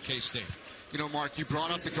coach at K-State. You know, Mark, you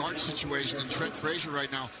brought up the guard situation, and Trent Frazier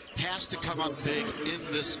right now has to come up big in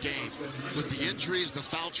this game. With the injuries, the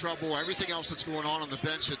foul trouble, everything else that's going on the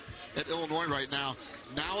bench at Illinois right now,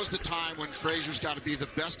 now is the time when Frazier's got to be the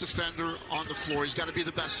best defender on the floor. He's got to be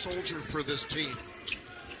the best soldier for this team.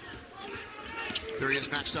 There he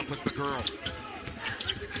is matched up with McGurl.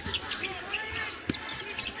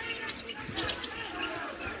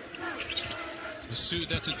 Masood,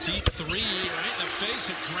 that's a deep 3 right in the face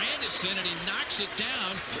of Grandison, and he knocks it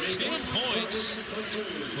down. 10 points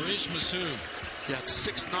for Ish Masood. Yeah, it's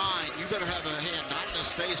 6'9". You better have a hand not in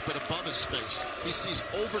his face, but above his face. He sees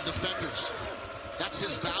over defenders. That's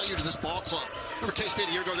his value to this ball club. Remember K-State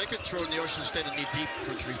a year ago, they could throw in the Ocean State and knee deep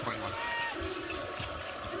for 3-point line.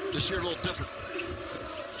 This year a little different.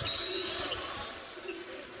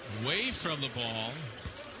 Away from the ball.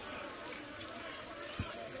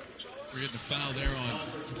 We're getting a foul there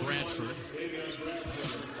on Bradford.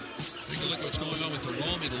 Take a look at what's going on with the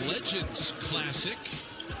Roman Legends Classic.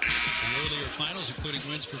 The earlier finals, including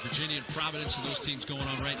wins for Virginia and Providence, and those teams going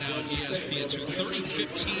on right now at ESPN2.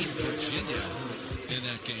 30-15 Virginia in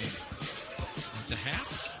that game. At the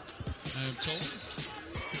half, I am told.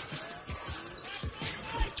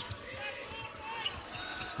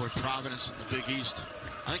 Boy, Providence in the Big East.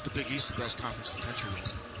 I think the Big East is the best conference in the country.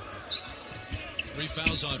 3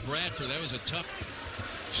 fouls on Bradford. That was a tough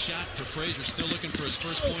shot for Frazier. Still looking for his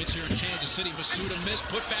first points here in Kansas City. Masuda missed.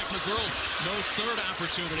 Put back McGurl. No third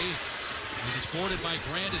opportunity as it's boarded by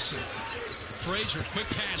Grandison. Frazier, quick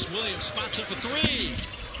pass. Williams spots up a 3.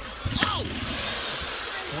 Oh!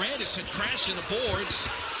 Grandison crashing the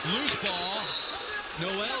boards. Loose ball.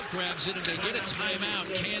 Noel grabs it, and they get a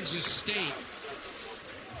timeout. Kansas State.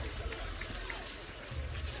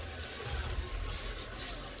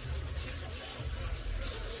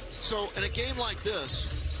 So in a game like this,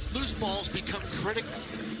 loose balls become critical.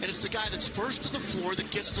 And it's the guy that's first to the floor that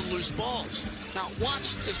gets the loose balls. Now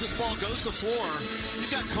watch as this ball goes to the floor.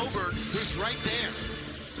 You've got Coburn, who's right there.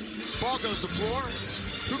 Ball goes to the floor.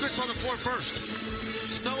 Who gets on the floor first?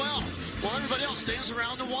 It's Noel. Well, everybody else stands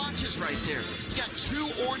around and watches right there. You got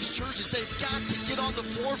 2 orange jerseys. They've got to get on the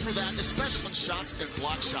floor for that, especially on shots and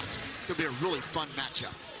block shots. It'll be a really fun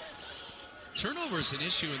matchup. Turnover is an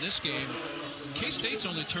issue in this game. K-State's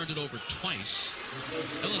only turned it over twice.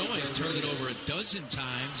 Illinois has turned it over a dozen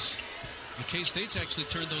times. And K-State's actually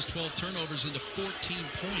turned those 12 turnovers into 14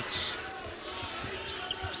 points.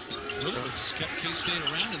 Really, it's kept K-State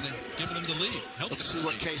around and then given them the lead. Let's see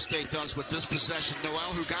what K-State does with this possession.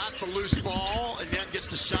 Noel, who got the loose ball and then gets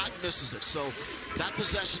the shot and misses it. So that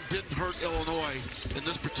possession didn't hurt Illinois in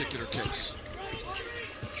this particular case.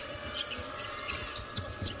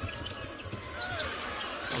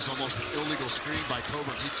 That was almost an illegal screen by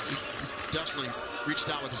Coburn. He definitely reached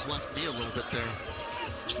out with his left knee a little bit there.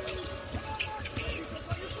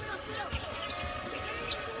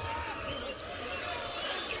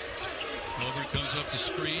 Coburn comes up to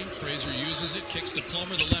screen. Frazier uses it, kicks to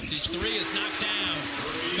Plummer. The lefty's three is knocked down.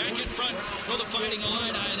 Back in front for the Fighting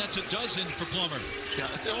Illini, and that's a dozen for Plummer. Yeah,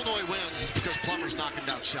 if Illinois wins, it's because Plummer's knocking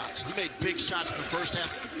down shots. He made big shots in the first half.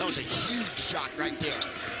 That was a huge shot right there.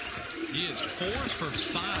 He is 4 for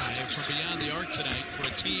 5 from beyond the arc tonight for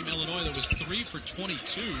a team, Illinois, that was 3 for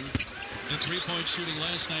 22 in three-point shooting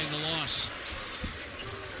last night in the loss.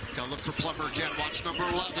 Got to look for Plummer again. Watch number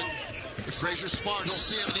 11. If Frazier's smart, he'll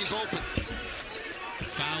see him and he's open.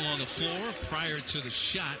 Foul on the floor prior to the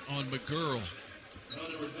shot on McGurl.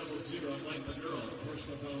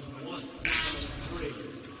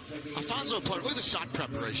 Alfonso Plummer, look at the shot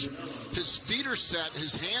preparation. His feet are set.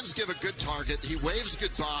 His hands give a good target. He waves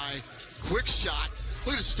goodbye. Quick shot.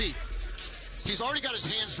 Look at his feet. He's already got his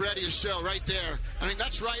hands ready to show right there. I mean,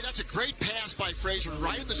 that's right. That's a great pass by Frazier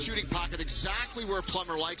right in the shooting pocket, exactly where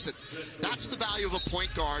Plummer likes it. That's the value of a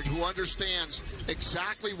point guard who understands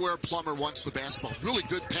exactly where Plummer wants the basketball. Really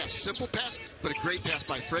good pass. Simple pass, but a great pass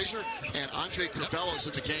by Frazier. And Andre Curbello's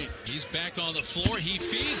in the game. He's back on the floor. He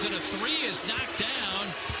feeds, and a three is knocked down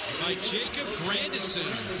by Jacob Grandison.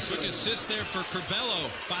 Quick assist there for Curbello.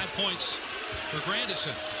 5 points for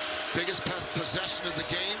Grandison. Biggest possession of the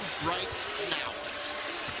game right now.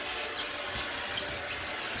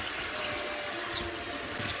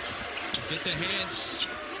 Get the hands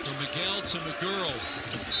from Miguel to McGurl.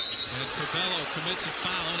 And Curbello commits a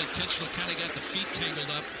foul. Unintentional, kind of got the feet tangled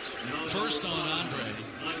up. First on Andre.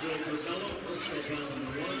 Andre Curbello, personal foul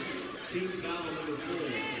number 1, team foul number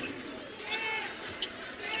 4.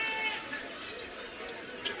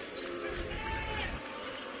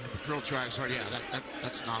 Girl drives hard. Yeah,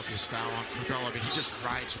 that's an obvious foul on Curbello. I mean, he just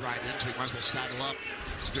rides right into it. Might as well saddle up.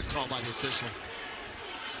 It's a good call by the official.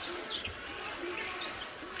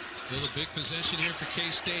 Still a big possession here for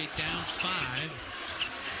K-State. Down 5.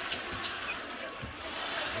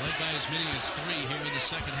 Led by as many as 3 here in the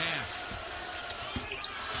second half.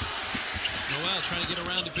 Noel trying to get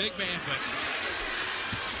around the big man, but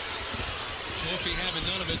Kofi having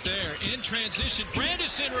none of it there. In transition,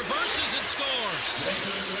 Grandison reverses and scores.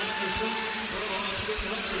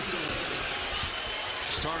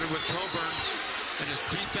 Started with Coburn and his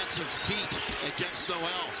defensive feet against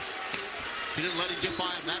Noel. He didn't let him get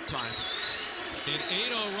by him that time. An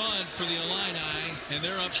 8-0 run for the Illini, and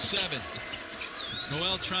they're up 7.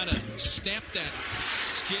 Noel trying to snap that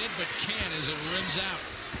skid, but can't as it rims out.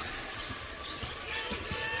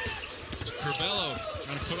 Curbello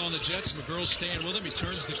trying to put on the Jets. McGurl staying with him. He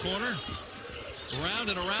turns the corner. Around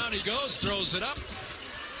and around he goes. Throws it up.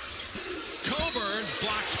 Coburn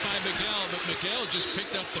blocked by Miguel, but Miguel just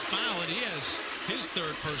picked up the foul, and he has his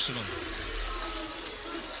third personal.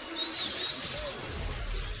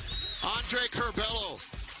 Andre Curbello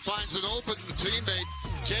finds an open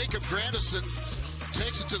teammate. Jacob Grandison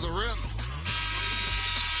takes it to the rim.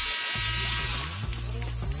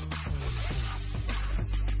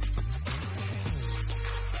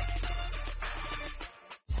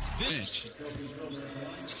 Bench.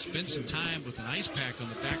 Spent some time with an ice pack on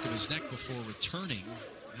the back of his neck before returning.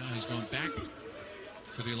 Now he's going back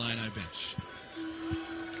to the Illini bench.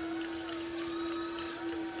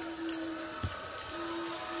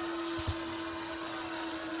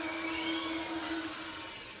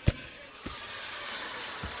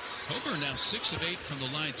 Coburn now 6 of 8 from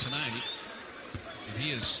the line tonight, and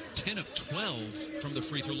he is 10 of 12 from the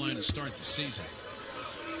free throw line to start the season.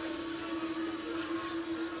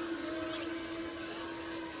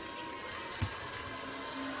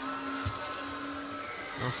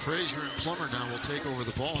 Frazier and Plummer now will take over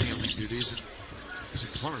the ball handling duties,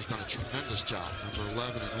 and Plummer's done a tremendous job. Number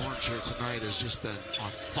 11 in orange here tonight has just been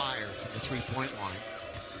on fire from the three-point line.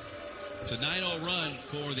 It's a 9-0 run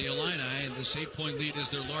for the Illini, and this 8-point lead is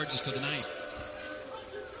their largest of the night.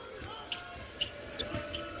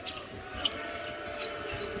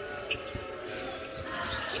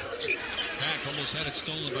 Back almost had it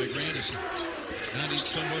stolen by Grandison. Now needs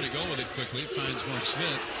somewhere to go with it quickly. Finds Mark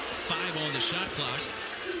Smith. 5 on the shot clock.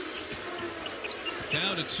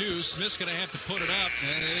 Down to 2. Smith's going to have to put it up,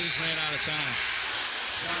 and he ran out of time.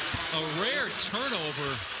 A rare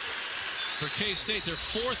turnover for K-State. Their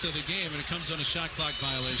 4th of the game, and it comes on a shot clock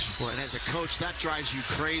violation. Well, and as a coach, that drives you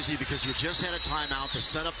crazy because you just had a timeout to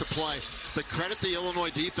set up the play. But credit the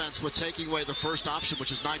Illinois defense with taking away the first option,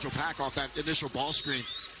 which is Nigel Pack off that initial ball screen,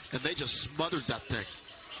 and they just smothered that thing.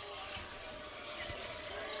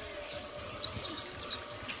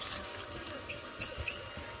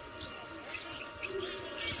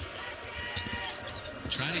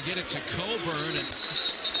 Trying to get it to Coburn, and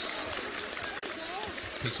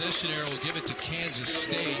possession arrow will give it to Kansas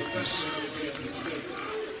State.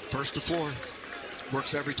 First to 4.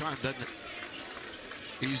 Works every time, doesn't it?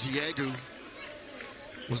 Iziegu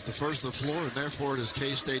was the first of the floor, and therefore it is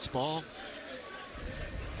K-State's ball.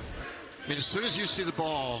 I mean, as soon as you see the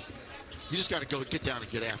ball, you just got to go get down and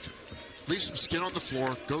get after it. Leave some skin on the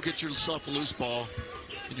floor, go get yourself a loose ball,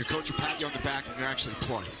 and your coach will pat you on the back and you actually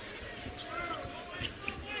play.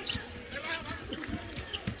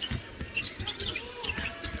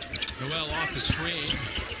 Noel off the screen.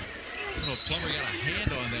 I don't know if Plummer got a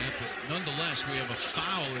hand on that, but nonetheless, we have a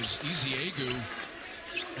foul as Iziegu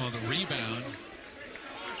on the rebound.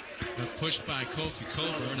 Pushed by Kofi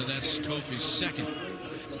Coburn, and that's Kofi's second.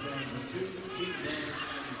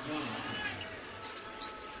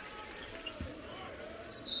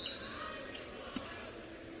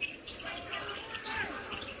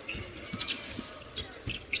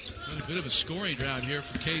 A bit of a scoring drought here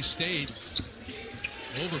for K-State.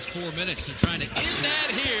 Over 4 minutes. They're trying to end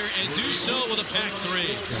that here and do so with a pack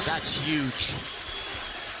three. Yeah, that's huge.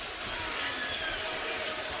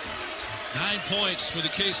 9 points for the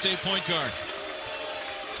K-State point guard.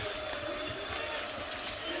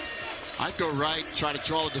 I'd go right, try to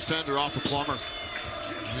draw the defender off of Plummer.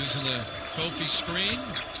 Using the Kofi screen.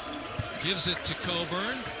 Gives it to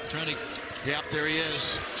Coburn. Trying to... Yep, there he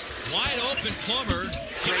is. Wide open Plummer.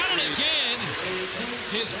 Got it again.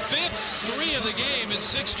 His fifth three of the game in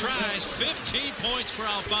 6 tries. 15 points for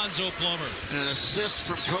Alfonso Plummer. And an assist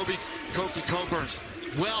from Kofi Coburn.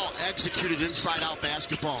 Well executed inside-out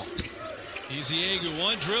basketball. Iziegu,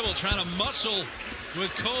 one dribble, trying to muscle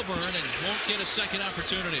with Coburn and won't get a second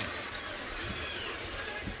opportunity.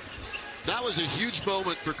 That was a huge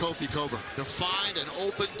moment for Kofi Coburn to find an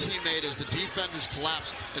open teammate as the defenders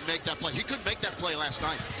collapsed and make that play. He couldn't make that play last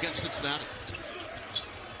night against Cincinnati.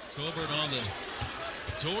 Coburn on the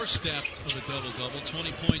doorstep of a double-double.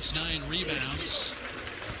 20 points, 9 rebounds.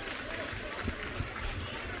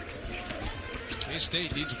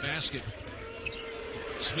 K-State needs a basket.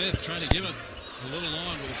 Smith trying to give him a little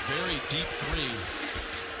long with a very deep three.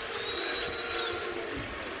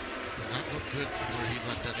 That looked good from where he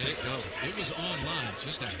let that thing go. It was on line,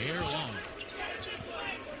 just a hair long.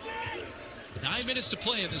 9 minutes to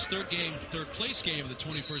play in this third place game of the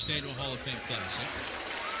 21st Annual Hall of Fame Classic.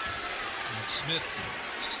 And Smith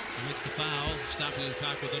commits the foul, stopping the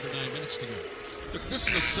clock with under 9 minutes to go. Look, this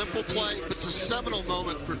is a simple play, but it's a seminal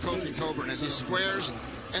moment for Kofi Coburn as he squares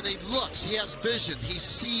and he looks. He has vision. He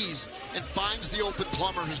sees and finds the open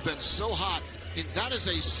Plummer who's been so hot. And that is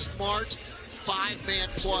a smart five-man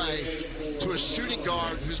play to a shooting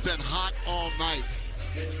guard who's been hot all night.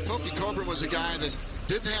 Kofi Coburn was a guy that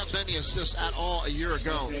didn't have many assists at all a year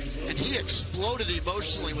ago, and he exploded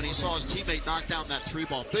emotionally when he saw his teammate knock down that three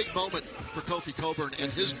ball. Big moment for Kofi Coburn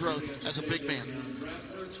and his growth as a big man.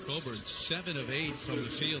 Coburn 7 of 8 from the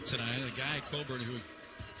field tonight. A guy, Coburn, who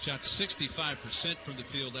shot 65% from the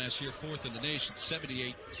field last year, 4th in the nation.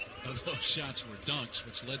 78 of those shots were dunks,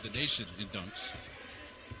 which led the nation in dunks.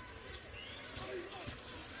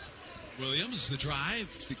 Williams, the drive,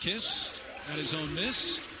 the kiss, got his own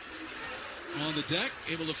miss. On the deck,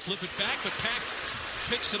 able to flip it back, but Pack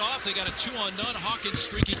picks it off. They got a 2-on-none. Hawkins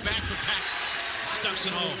streaking back for Pack. Stuffs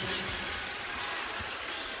it home.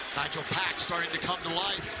 Nigel Pack starting to come to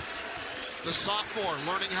life. The sophomore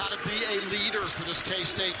learning how to be a leader for this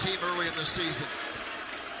K-State team early in the season.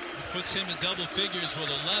 Puts him in double figures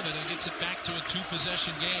with 11 and gets it back to a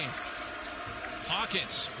 2-possession game.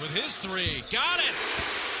 Hawkins with his three. Got it!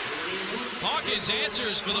 Hawkins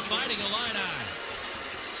answers for the Fighting Illini.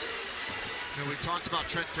 You know, we've talked about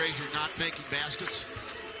Trent Frazier not making baskets.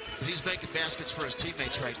 He's making baskets for his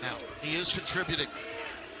teammates right now. He is contributing.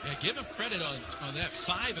 Yeah, give him credit on that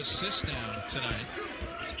 5 assists now tonight.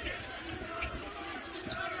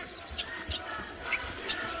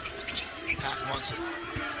 Pack wants it.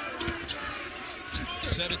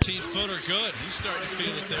 17-footer, good. He's starting to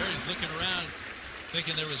feel it there. He's looking around,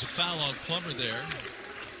 thinking there was a foul on Plummer there.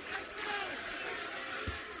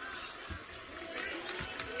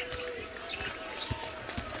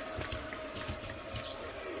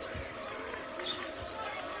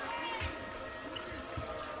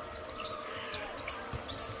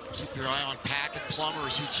 Keep your eye on Pack and Plummer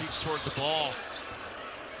as he cheats toward the ball.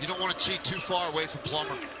 You don't want to cheat too far away from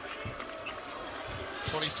Plummer.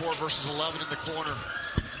 24 versus 11 in the corner.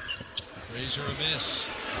 Frazier a miss.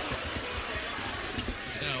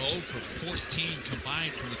 He's now 0 for 14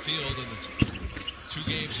 combined from the field in the 2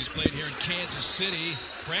 games he's played here in Kansas City.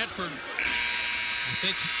 Bradford, I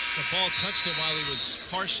think the ball touched him while he was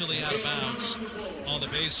partially out of bounds on the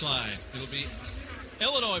baseline. It'll be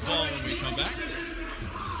Illinois ball when we come back.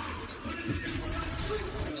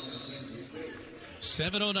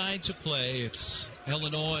 7:09 to play. It's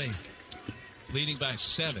Illinois leading by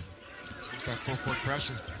 7. It's that full court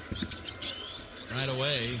pressure. Right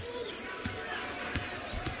away.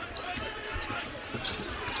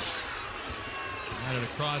 Got it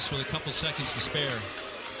across with a couple seconds to spare.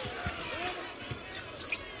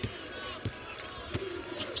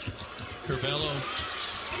 Curbelo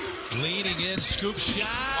leaning in, scoop shot,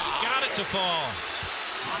 got it to fall.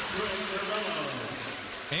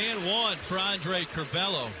 And one for Andre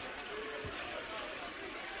Curbelo.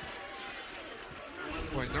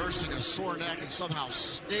 Boy, nursing a sore neck and somehow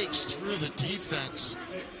snakes through the defense.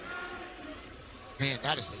 Man,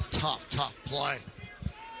 that is a tough, tough play.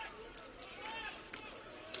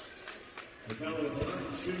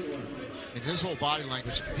 And his whole body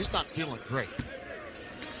language, he's not feeling great.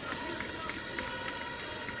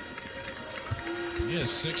 He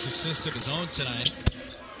has 6 assists of his own tonight.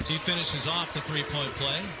 He finishes off the three-point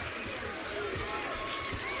play.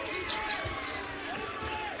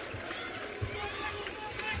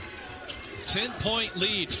 Ten-point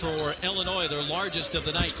lead for Illinois, their largest of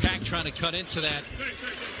the night. Pack trying to cut into that.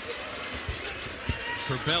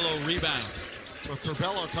 Curbelo rebound. So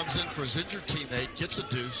Curbelo comes in for his injured teammate, gets a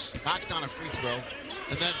deuce, knocks down a free throw,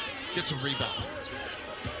 and then gets a rebound.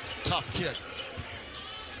 Tough kid.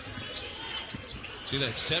 See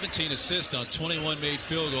that 17 assists on 21 made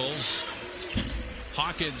field goals.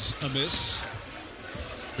 Hawkins a miss.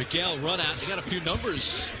 Miguel run out. They got a few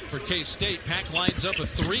numbers for K-State. Pack lines up a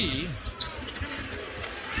 3.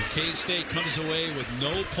 K-State comes away with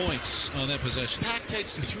no points on that possession. Pack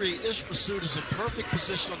takes the 3. Ish Masood is in perfect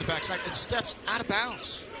position on the backside and steps out of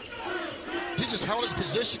bounds. He just held his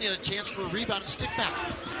position. He had a chance for a rebound and stick back.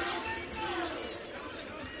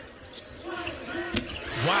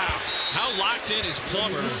 Wow. How locked in is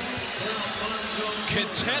Plummer.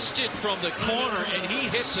 Contested from the corner, and he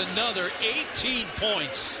hits another 18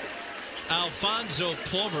 points. Alfonso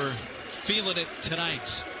Plummer feeling it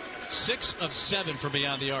tonight. 6 of 7 from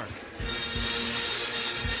beyond the arc.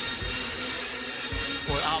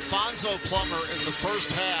 Boy, Alfonso Plummer in the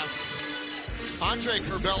first half. Andre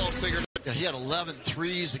Curbelo figured he had 11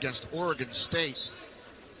 threes against Oregon State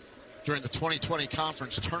during the 2020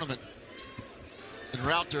 conference tournament. En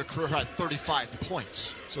route to a career high 35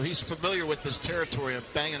 points. So he's familiar with this territory of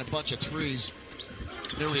banging a bunch of threes.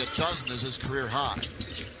 Nearly a dozen is his career high.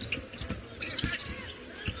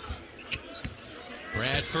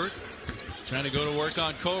 Bradford trying to go to work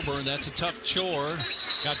on Coburn. That's a tough chore.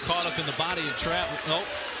 Got caught up in the body of travel. Nope.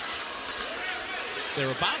 They're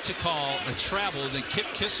about to call a travel, and then Kip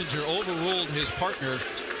Kissinger overruled his partner.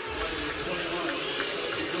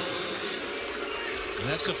 And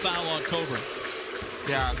that's a foul on Coburn.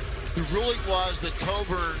 Yeah, the ruling was that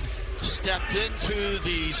Coburn stepped into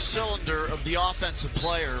the cylinder of the offensive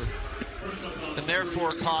player and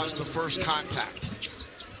therefore caused the first contact.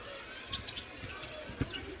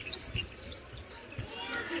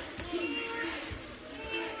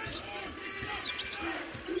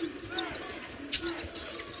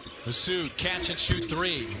 Masood catch and shoot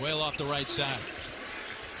 3, well off the right side.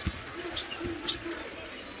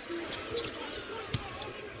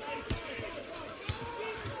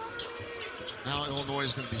 Now Illinois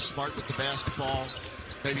is going to be smart with the basketball.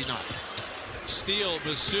 Maybe not. Steal,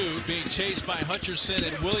 Masood being chased by Hutcherson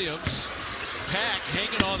and Williams. Pack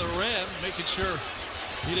hanging on the rim, making sure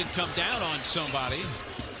he didn't come down on somebody.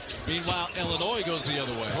 Meanwhile, Illinois goes the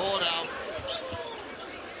other way. Pull it out.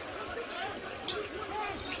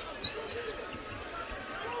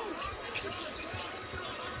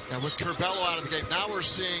 And with Curbelo out of the game, now we're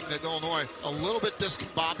seeing that Illinois a little bit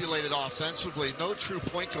discombobulated offensively. No true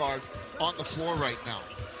point guard on the floor right now.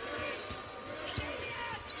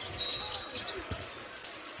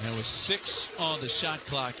 There was 6 on the shot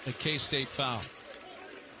clock, a K-State foul.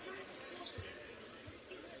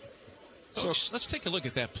 Coach, let's take a look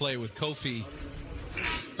at that play with Kofi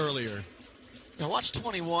earlier. Now watch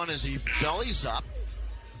 21 as he bellies up.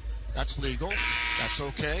 That's legal. That's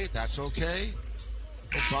okay. That's okay.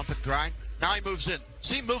 Go bump and grind. Now he moves in.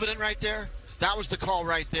 See him moving in right there? That was the call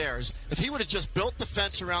right there. If he would have just built the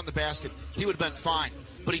fence around the basket, he would have been fine.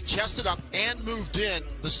 But he chested up and moved in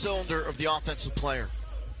the cylinder of the offensive player.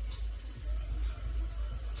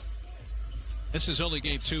 This is only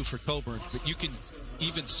game 2 for Coburn, but you can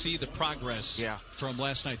even see the progress from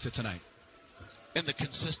last night to tonight. And the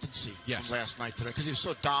consistency from last night to tonight, because he was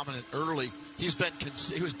so dominant early. He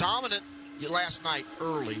was dominant last night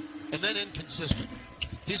early, and then inconsistent.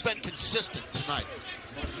 He's been consistent tonight.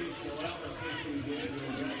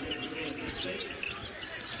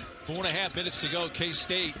 4.5 minutes to go.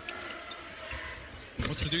 K-State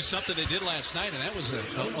wants to do something they did last night, and that was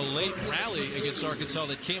a late rally against Arkansas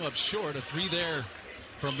that came up short. A 3 there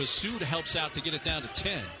from Masood helps out to get it down to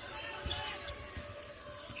 10.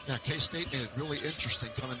 Yeah, K-State made it really interesting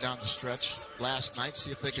coming down the stretch last night.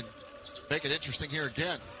 See if they can make it interesting here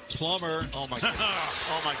again. Plummer. Oh, my goodness.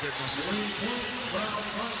 Oh, my goodness.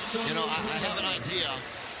 You know, I have an idea.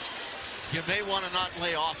 You may want to not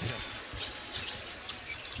lay off him.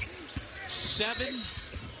 7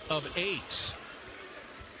 of 8.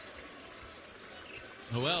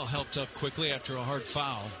 Noel helped up quickly after a hard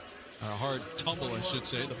foul. A hard tumble, I should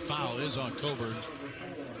say. The foul is on Coburn.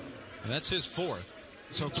 And that's his 4th.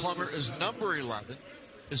 So Plummer is number 11.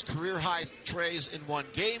 His career high trays in one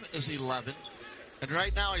game is 11. And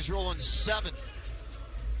right now he's rolling 7.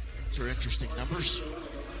 Those are interesting numbers.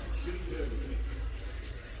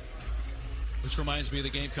 Which reminds me of the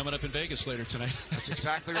game coming up in Vegas later tonight. That's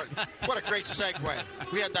exactly right. What a great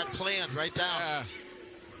segue. We had that planned right down.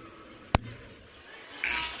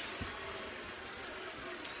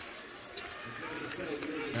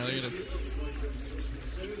 Now they're going to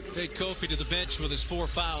take Kofi to the bench with his 4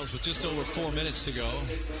 fouls with just over 4 minutes to go.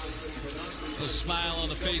 A smile on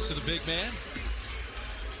the face of the big man.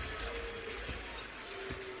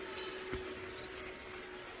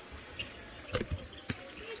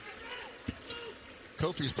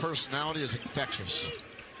 Kofi's personality is infectious.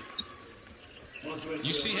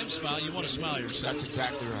 You see him smile, you want to smile yourself. That's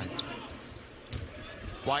exactly right.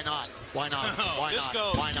 Why not? Why not? Why not?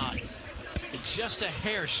 Goes Why not? just a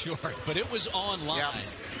hair short, but it was on line.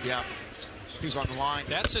 Yeah. He's on the line.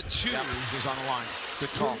 That's a 2. Yep, he's on the line. Good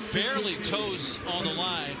call. Barely toes on the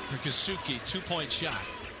line for Kasuki. 2-point shot.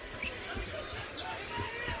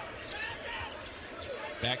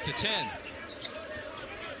 Back to 10.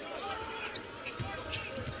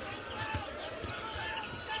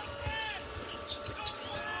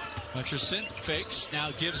 Hutcherson fakes,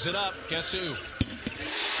 now gives it up. Guess who?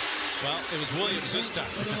 Well, it was Williams this time.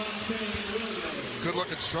 Good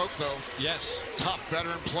looking stroke, though. Yes. Tough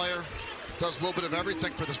veteran player. Does a little bit of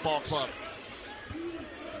everything for this ball club.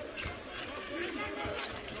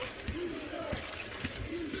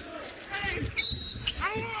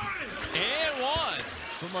 And 1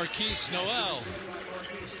 for Marquise Noel.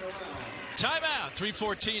 Timeout.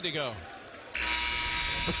 3:14 to go.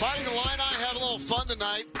 The Fighting Illini have a little fun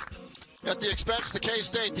tonight at the expense of the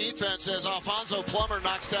K-State defense as Alfonso Plummer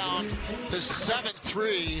knocks down his 7th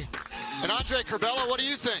 3. And Andre Curbelo, what do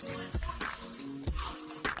you think?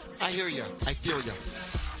 I hear you. I feel you.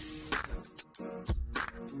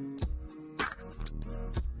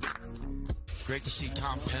 Great to see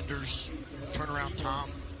Tom Penders, turnaround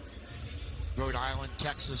Tom. Rhode Island,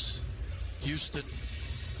 Texas, Houston.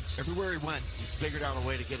 Everywhere he went, he figured out a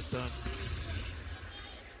way to get it done.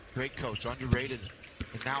 Great coach, underrated,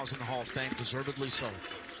 and now is in the Hall of Fame, deservedly so.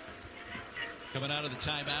 Coming out of the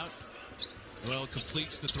timeout, Noel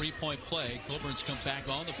completes the 3-point play. Coburn's come back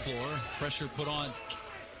on the floor. Pressure put on,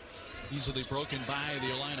 easily broken by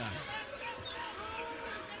the Illini.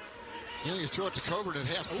 You know, you throw it to Coburn at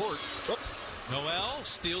half court. Oh. Noel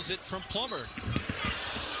steals it from Plummer.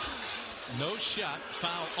 No shot,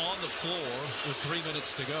 foul on the floor with 3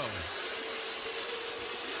 minutes to go.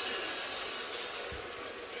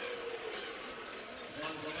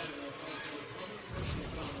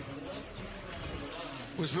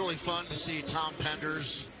 It was really fun to see Tom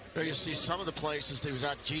Penders. There you see some of the places. He was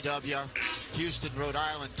at GW, Houston, Rhode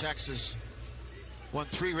Island, Texas. Won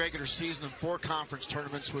 3 regular season and 4 conference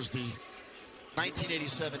tournaments. Was the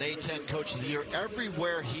 1987 A-10 Coach of the Year.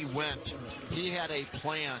 Everywhere he went, he had a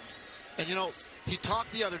plan. And, you know, he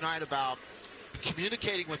talked the other night about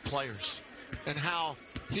communicating with players and how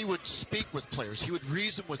he would speak with players. He would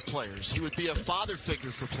reason with players. He would be a father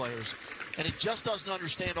figure for players. And he just doesn't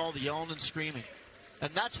understand all the yelling and screaming.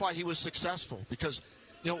 And that's why he was successful. Because,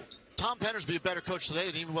 you know, Tom Penders would be a better coach today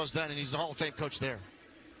than he even was then, and he's the Hall of Fame coach there.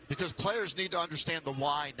 Because players need to understand the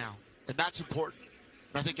why now. And that's important.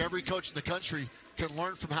 And I think every coach in the country can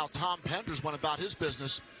learn from how Tom Penders went about his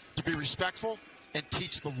business to be respectful and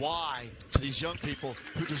teach the why to these young people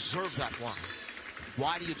who deserve that why.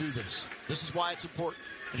 Why do you do this? This is why it's important.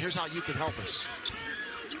 And here's how you can help us.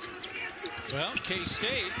 Well,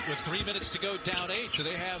 K-State with 3 minutes to go, down 8, so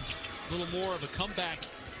they have a little more of a comeback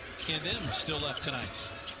in them still left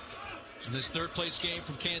tonight. In this 3rd place game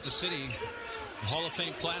from Kansas City, the Hall of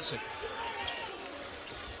Fame Classic.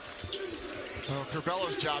 Well,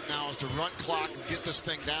 Curbelo's job now is to run clock and get this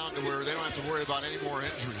thing down to where they don't have to worry about any more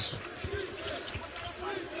injuries.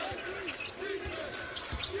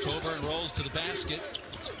 Coburn rolls to the basket.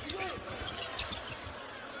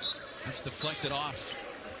 That's deflected off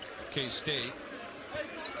K-State.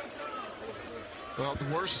 Well, the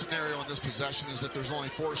worst scenario in this possession is that there's only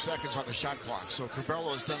 4 seconds on the shot clock. So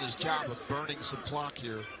Curbelo has done his job of burning some clock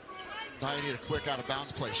here. Now you need a quick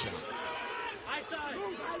out-of-bounds play shot.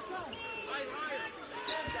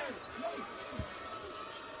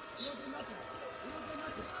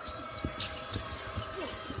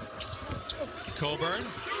 Coburn.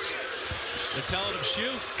 They're telling him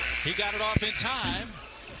shoot. He got it off in time.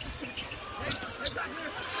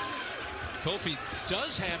 Kofi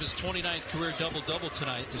does have his 29th career double-double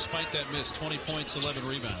tonight, despite that miss. 20 points, 11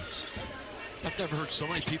 rebounds. I've never heard so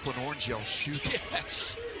many people in orange yell shoot.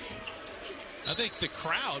 Yes. I think the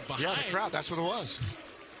crowd behind. Yeah, the crowd, that's what it was.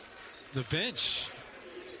 The bench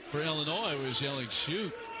for Illinois was yelling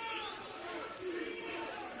shoot.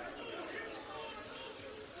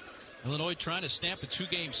 Illinois trying to stamp a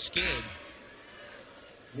 2-game skid.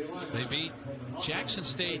 They beat Jackson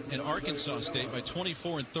State and Arkansas State by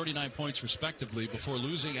 24 and 39 points respectively before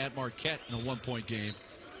losing at Marquette in a 1-point game.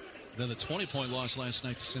 Then the 20-point loss last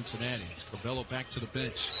night to Cincinnati. It's Corbello back to the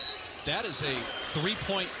bench. That is a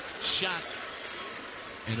 3-point shot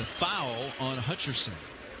and a foul on Hutcherson.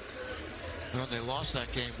 Well, they lost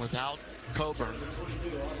that game without Coburn.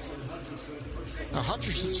 Now,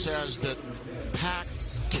 Hutcherson says that Pack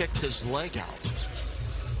kicked his leg out.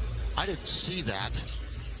 I didn't see that.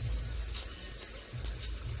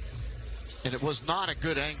 And it was not a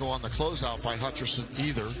good angle on the closeout by Hutcherson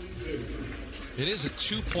either. It is a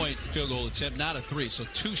 2-point field goal attempt, not a 3. So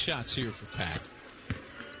 2 shots here for Pack.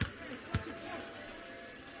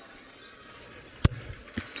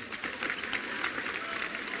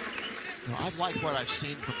 Now, I've liked what I've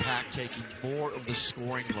seen from Pack taking more of the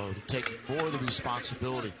scoring load, taking more of the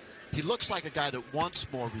responsibility. He looks like a guy that wants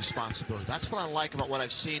more responsibility. That's what I like about what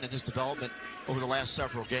I've seen in his development over the last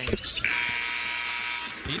several games.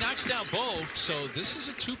 He knocks down both, so this is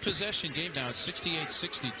a 2-possession game now. It's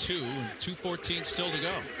 68-62, and 2:14 still to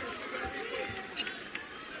go.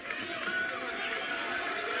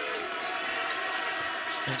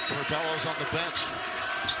 And Corbello's on the bench.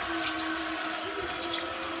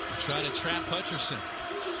 Trying to trap Hutcherson.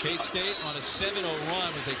 K-State on a 7-0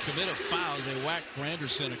 run, but they commit a foul as they whack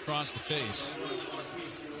Granderson across the face.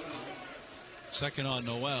 Second on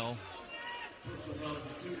Noel.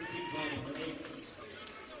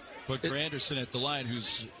 Put Granderson at the line,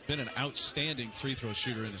 who's been an outstanding free throw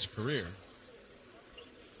shooter in his career.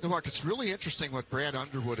 You know, Mark, it's really interesting what Brad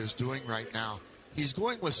Underwood is doing right now. He's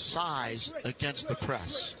going with size against the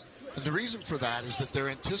press. And the reason for that is that they're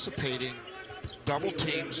anticipating double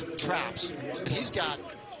teams, traps. And he's got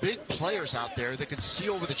big players out there that can see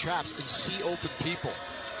over the traps and see open people.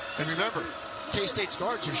 And remember, K-State's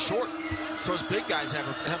guards are short. So those big guys have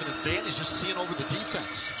an advantage just seeing over the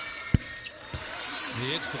defense.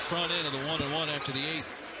 He hits the front end of the 1-and-1 after the 8th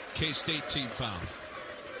K-State team foul.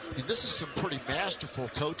 And this is some pretty masterful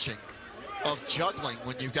coaching of juggling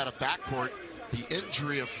when you've got a backcourt, the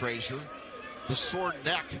injury of Frazier, the sore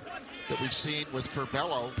neck that we've seen with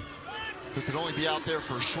Corbello, who could only be out there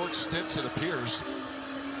for short stints, it appears.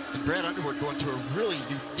 And Brad Underwood going to a really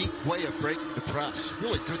unique way of breaking the press.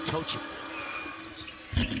 Really good coaching.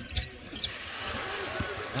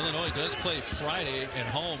 Illinois does play Friday at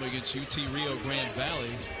home against UT Rio Grande Valley.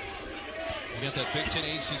 We got that Big Ten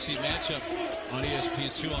ACC matchup on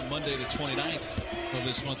ESPN2 on Monday the 29th of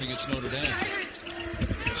this month against Notre Dame.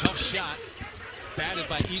 Tough shot, batted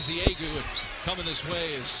by Eziagu. Coming this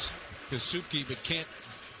way is Kasupki, but can't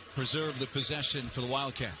preserve the possession for the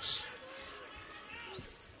Wildcats.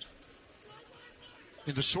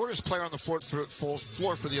 And the shortest player on the floor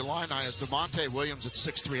for the Illini is DeMonte Williams at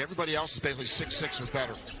 6'3". Everybody else is basically 6'6" or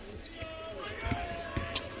better.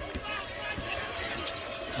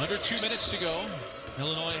 Under 2 minutes to go.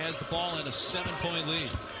 Illinois has the ball in a 7-point lead.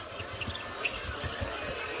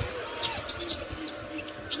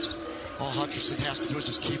 All Hutcherson has to do is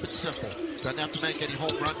just keep it simple. Doesn't have to make any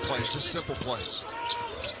home run plays, just simple plays.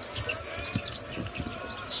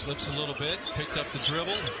 Slips a little bit, picked up the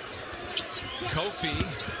dribble. Kofi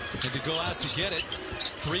had to go out to get it.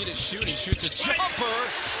 3 to shoot. He shoots a jumper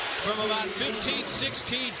from about 15,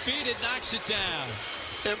 16 feet and knocks it down.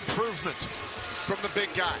 Improvement from the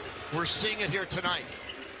big guy. We're seeing it here tonight.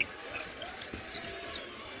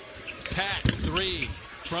 Pack 3,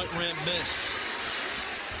 front rim miss.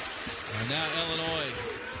 And now Illinois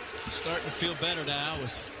starting to feel better now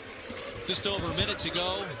with just over a minute to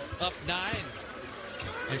go, up 9.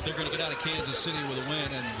 If they're going to get out of Kansas City with a win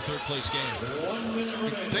and the third-place game.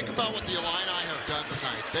 Think about what the Illini have done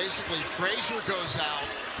tonight. Basically, Frazier goes out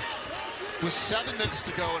with 7 minutes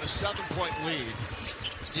to go and a 7-point lead.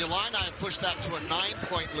 The Illini have pushed that to a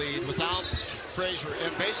 9-point lead without Frazier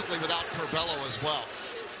and basically without Corbello as well.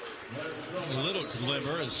 A little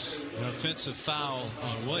glimmer is an offensive foul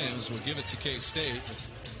on Williams. Will give it to K-State.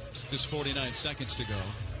 Just 49 seconds to go.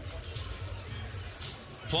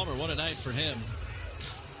 Plummer, what a night for him.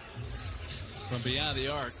 From beyond the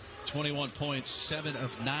arc, 21 points, 7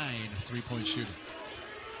 of 9 3-point shooting.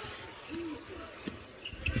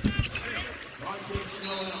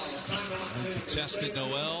 Contested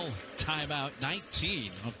Noel, timeout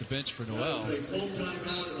 19 off the bench for Noel.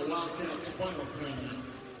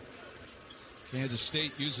 Kansas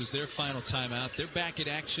State uses their final timeout. They're back in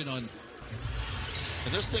action on.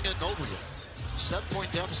 And this thing isn't over yet.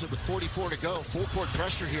 7-point deficit with 44 to go. Full court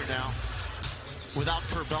pressure here now. Without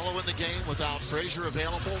Curbelo in the game, without Frazier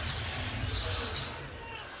available.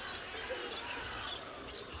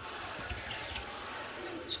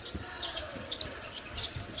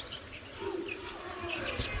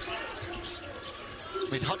 I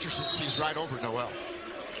mean, Hutcherson sees right over Noel.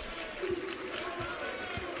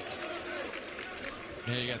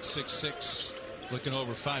 Yeah, you got 6'6", looking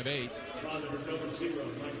over 5'8".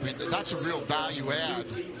 I mean, that's a real value add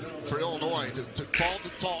for Illinois to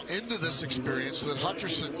fall into this experience so that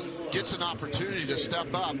Hutcherson gets an opportunity to step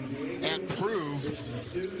up and prove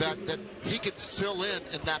that he can fill in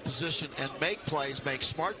that position and make plays, make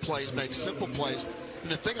smart plays, make simple plays. And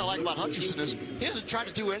the thing I like about Hutcherson is he hasn't tried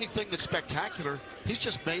to do anything that's spectacular. He's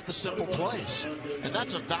just made the simple plays. And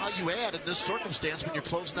that's a value add in this circumstance when you're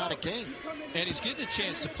closing out a game. And he's getting a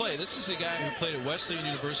chance to play. This is a guy who played at Wesleyan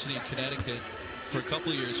University in Connecticut for a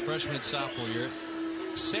couple of years, freshman and sophomore year.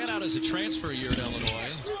 Sat out as a transfer year at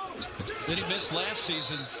Illinois. Then he missed last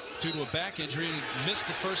season due to a back injury. And he missed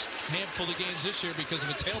the first handful of games this year because of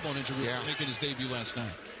a tailbone injury, making his debut last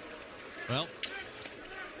night. Well,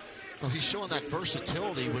 he's showing that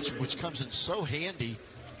versatility, which comes in so handy,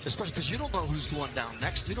 especially because you don't know who's going down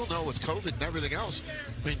next. You don't know with COVID and everything else.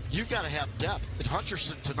 I mean, you've got to have depth. And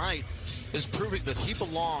Hutcherson tonight is proving that he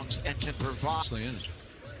belongs and can provide.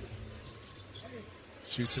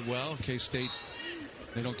 Shoots it well. K-State,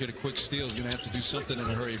 they don't get a quick steal. He's going to have to do something in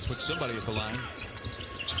a hurry to put somebody at the line.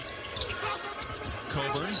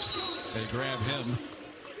 Coburn, they grab him.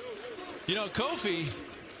 You know, Kofi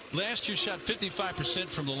last year shot 55%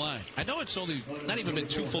 from the line. I know it's only not even been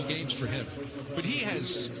 2 full games for him, but he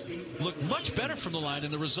has looked much better from the line,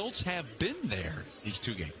 and the results have been there these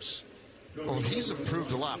 2 games. Well, he's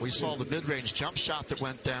improved a lot. We saw the mid-range jump shot that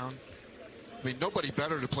went down. I mean, nobody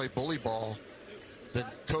better to play bully ball than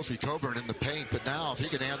Kofi Coburn in the paint, but now if he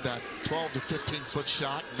can add that 12 to 15-foot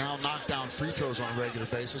shot, now knock down free throws on a regular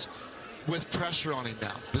basis with pressure on him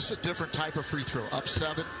now. This is a different type of free throw. Up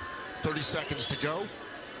 7, 30 seconds to go.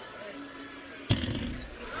 A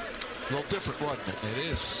little different, wasn't it? It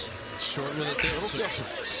is. Short with it there. A little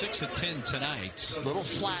different. 6 of 10 tonight. A little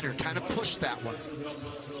flatter, kind of pushed that one.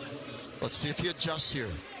 Let's see if he adjusts here.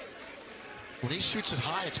 When he shoots it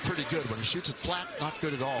high, it's pretty good. When he shoots it flat, not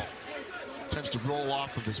good at all. Tends to roll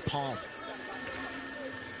off of his palm.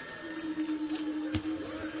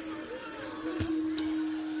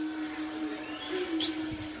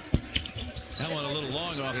 That one a little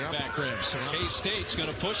long off the back rim. So K-State's going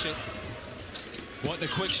to push it. Wanting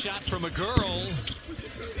a quick shot from a girl.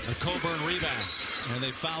 A Coburn rebound. And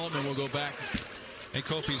they foul him, and we'll go back. And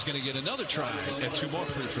Kofi's going to get another try at 2 more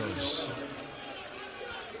free throws.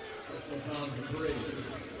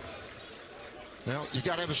 Well, you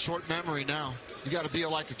got to have a short memory now. You got to be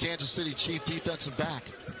like a Kansas City Chief defensive back.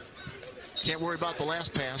 Can't worry about the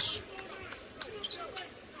last pass.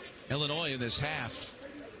 Illinois in this half,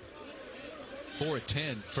 4 of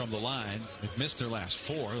 10 from the line. They've missed their last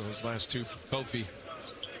 4. Those last 2 for Kofi.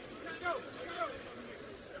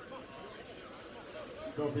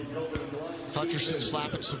 Hutcherson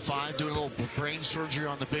slapping some 5, doing a little brain surgery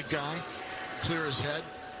on the big guy. Clear his head.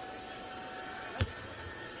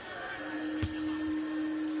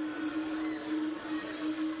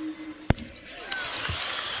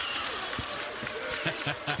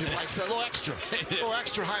 He likes that little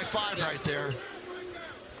extra high 5 right there.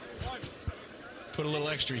 Put a little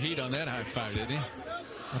extra heat on that high 5, didn't he?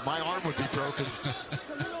 My arm would be broken.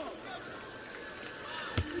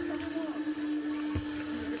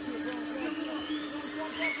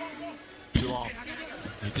 Too long.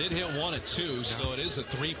 He did hit 1 of 2, so it is a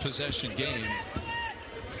 3-possession game.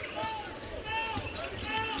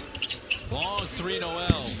 Long 3,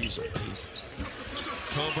 Noel.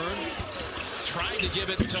 Coburn tried to give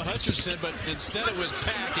it to Hutcherson, but instead it was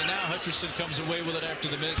Pack, and now Hutcherson comes away with it after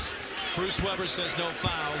the miss. Bruce Weber says no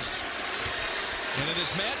fouls. And in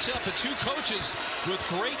this matchup of 2 coaches with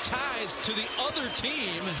great ties to the other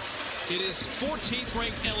team, it is 14th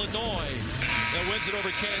ranked Illinois that wins it over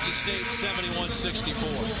Kansas State 71-64.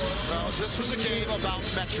 Well, this was a game about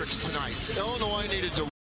metrics tonight. Illinois needed to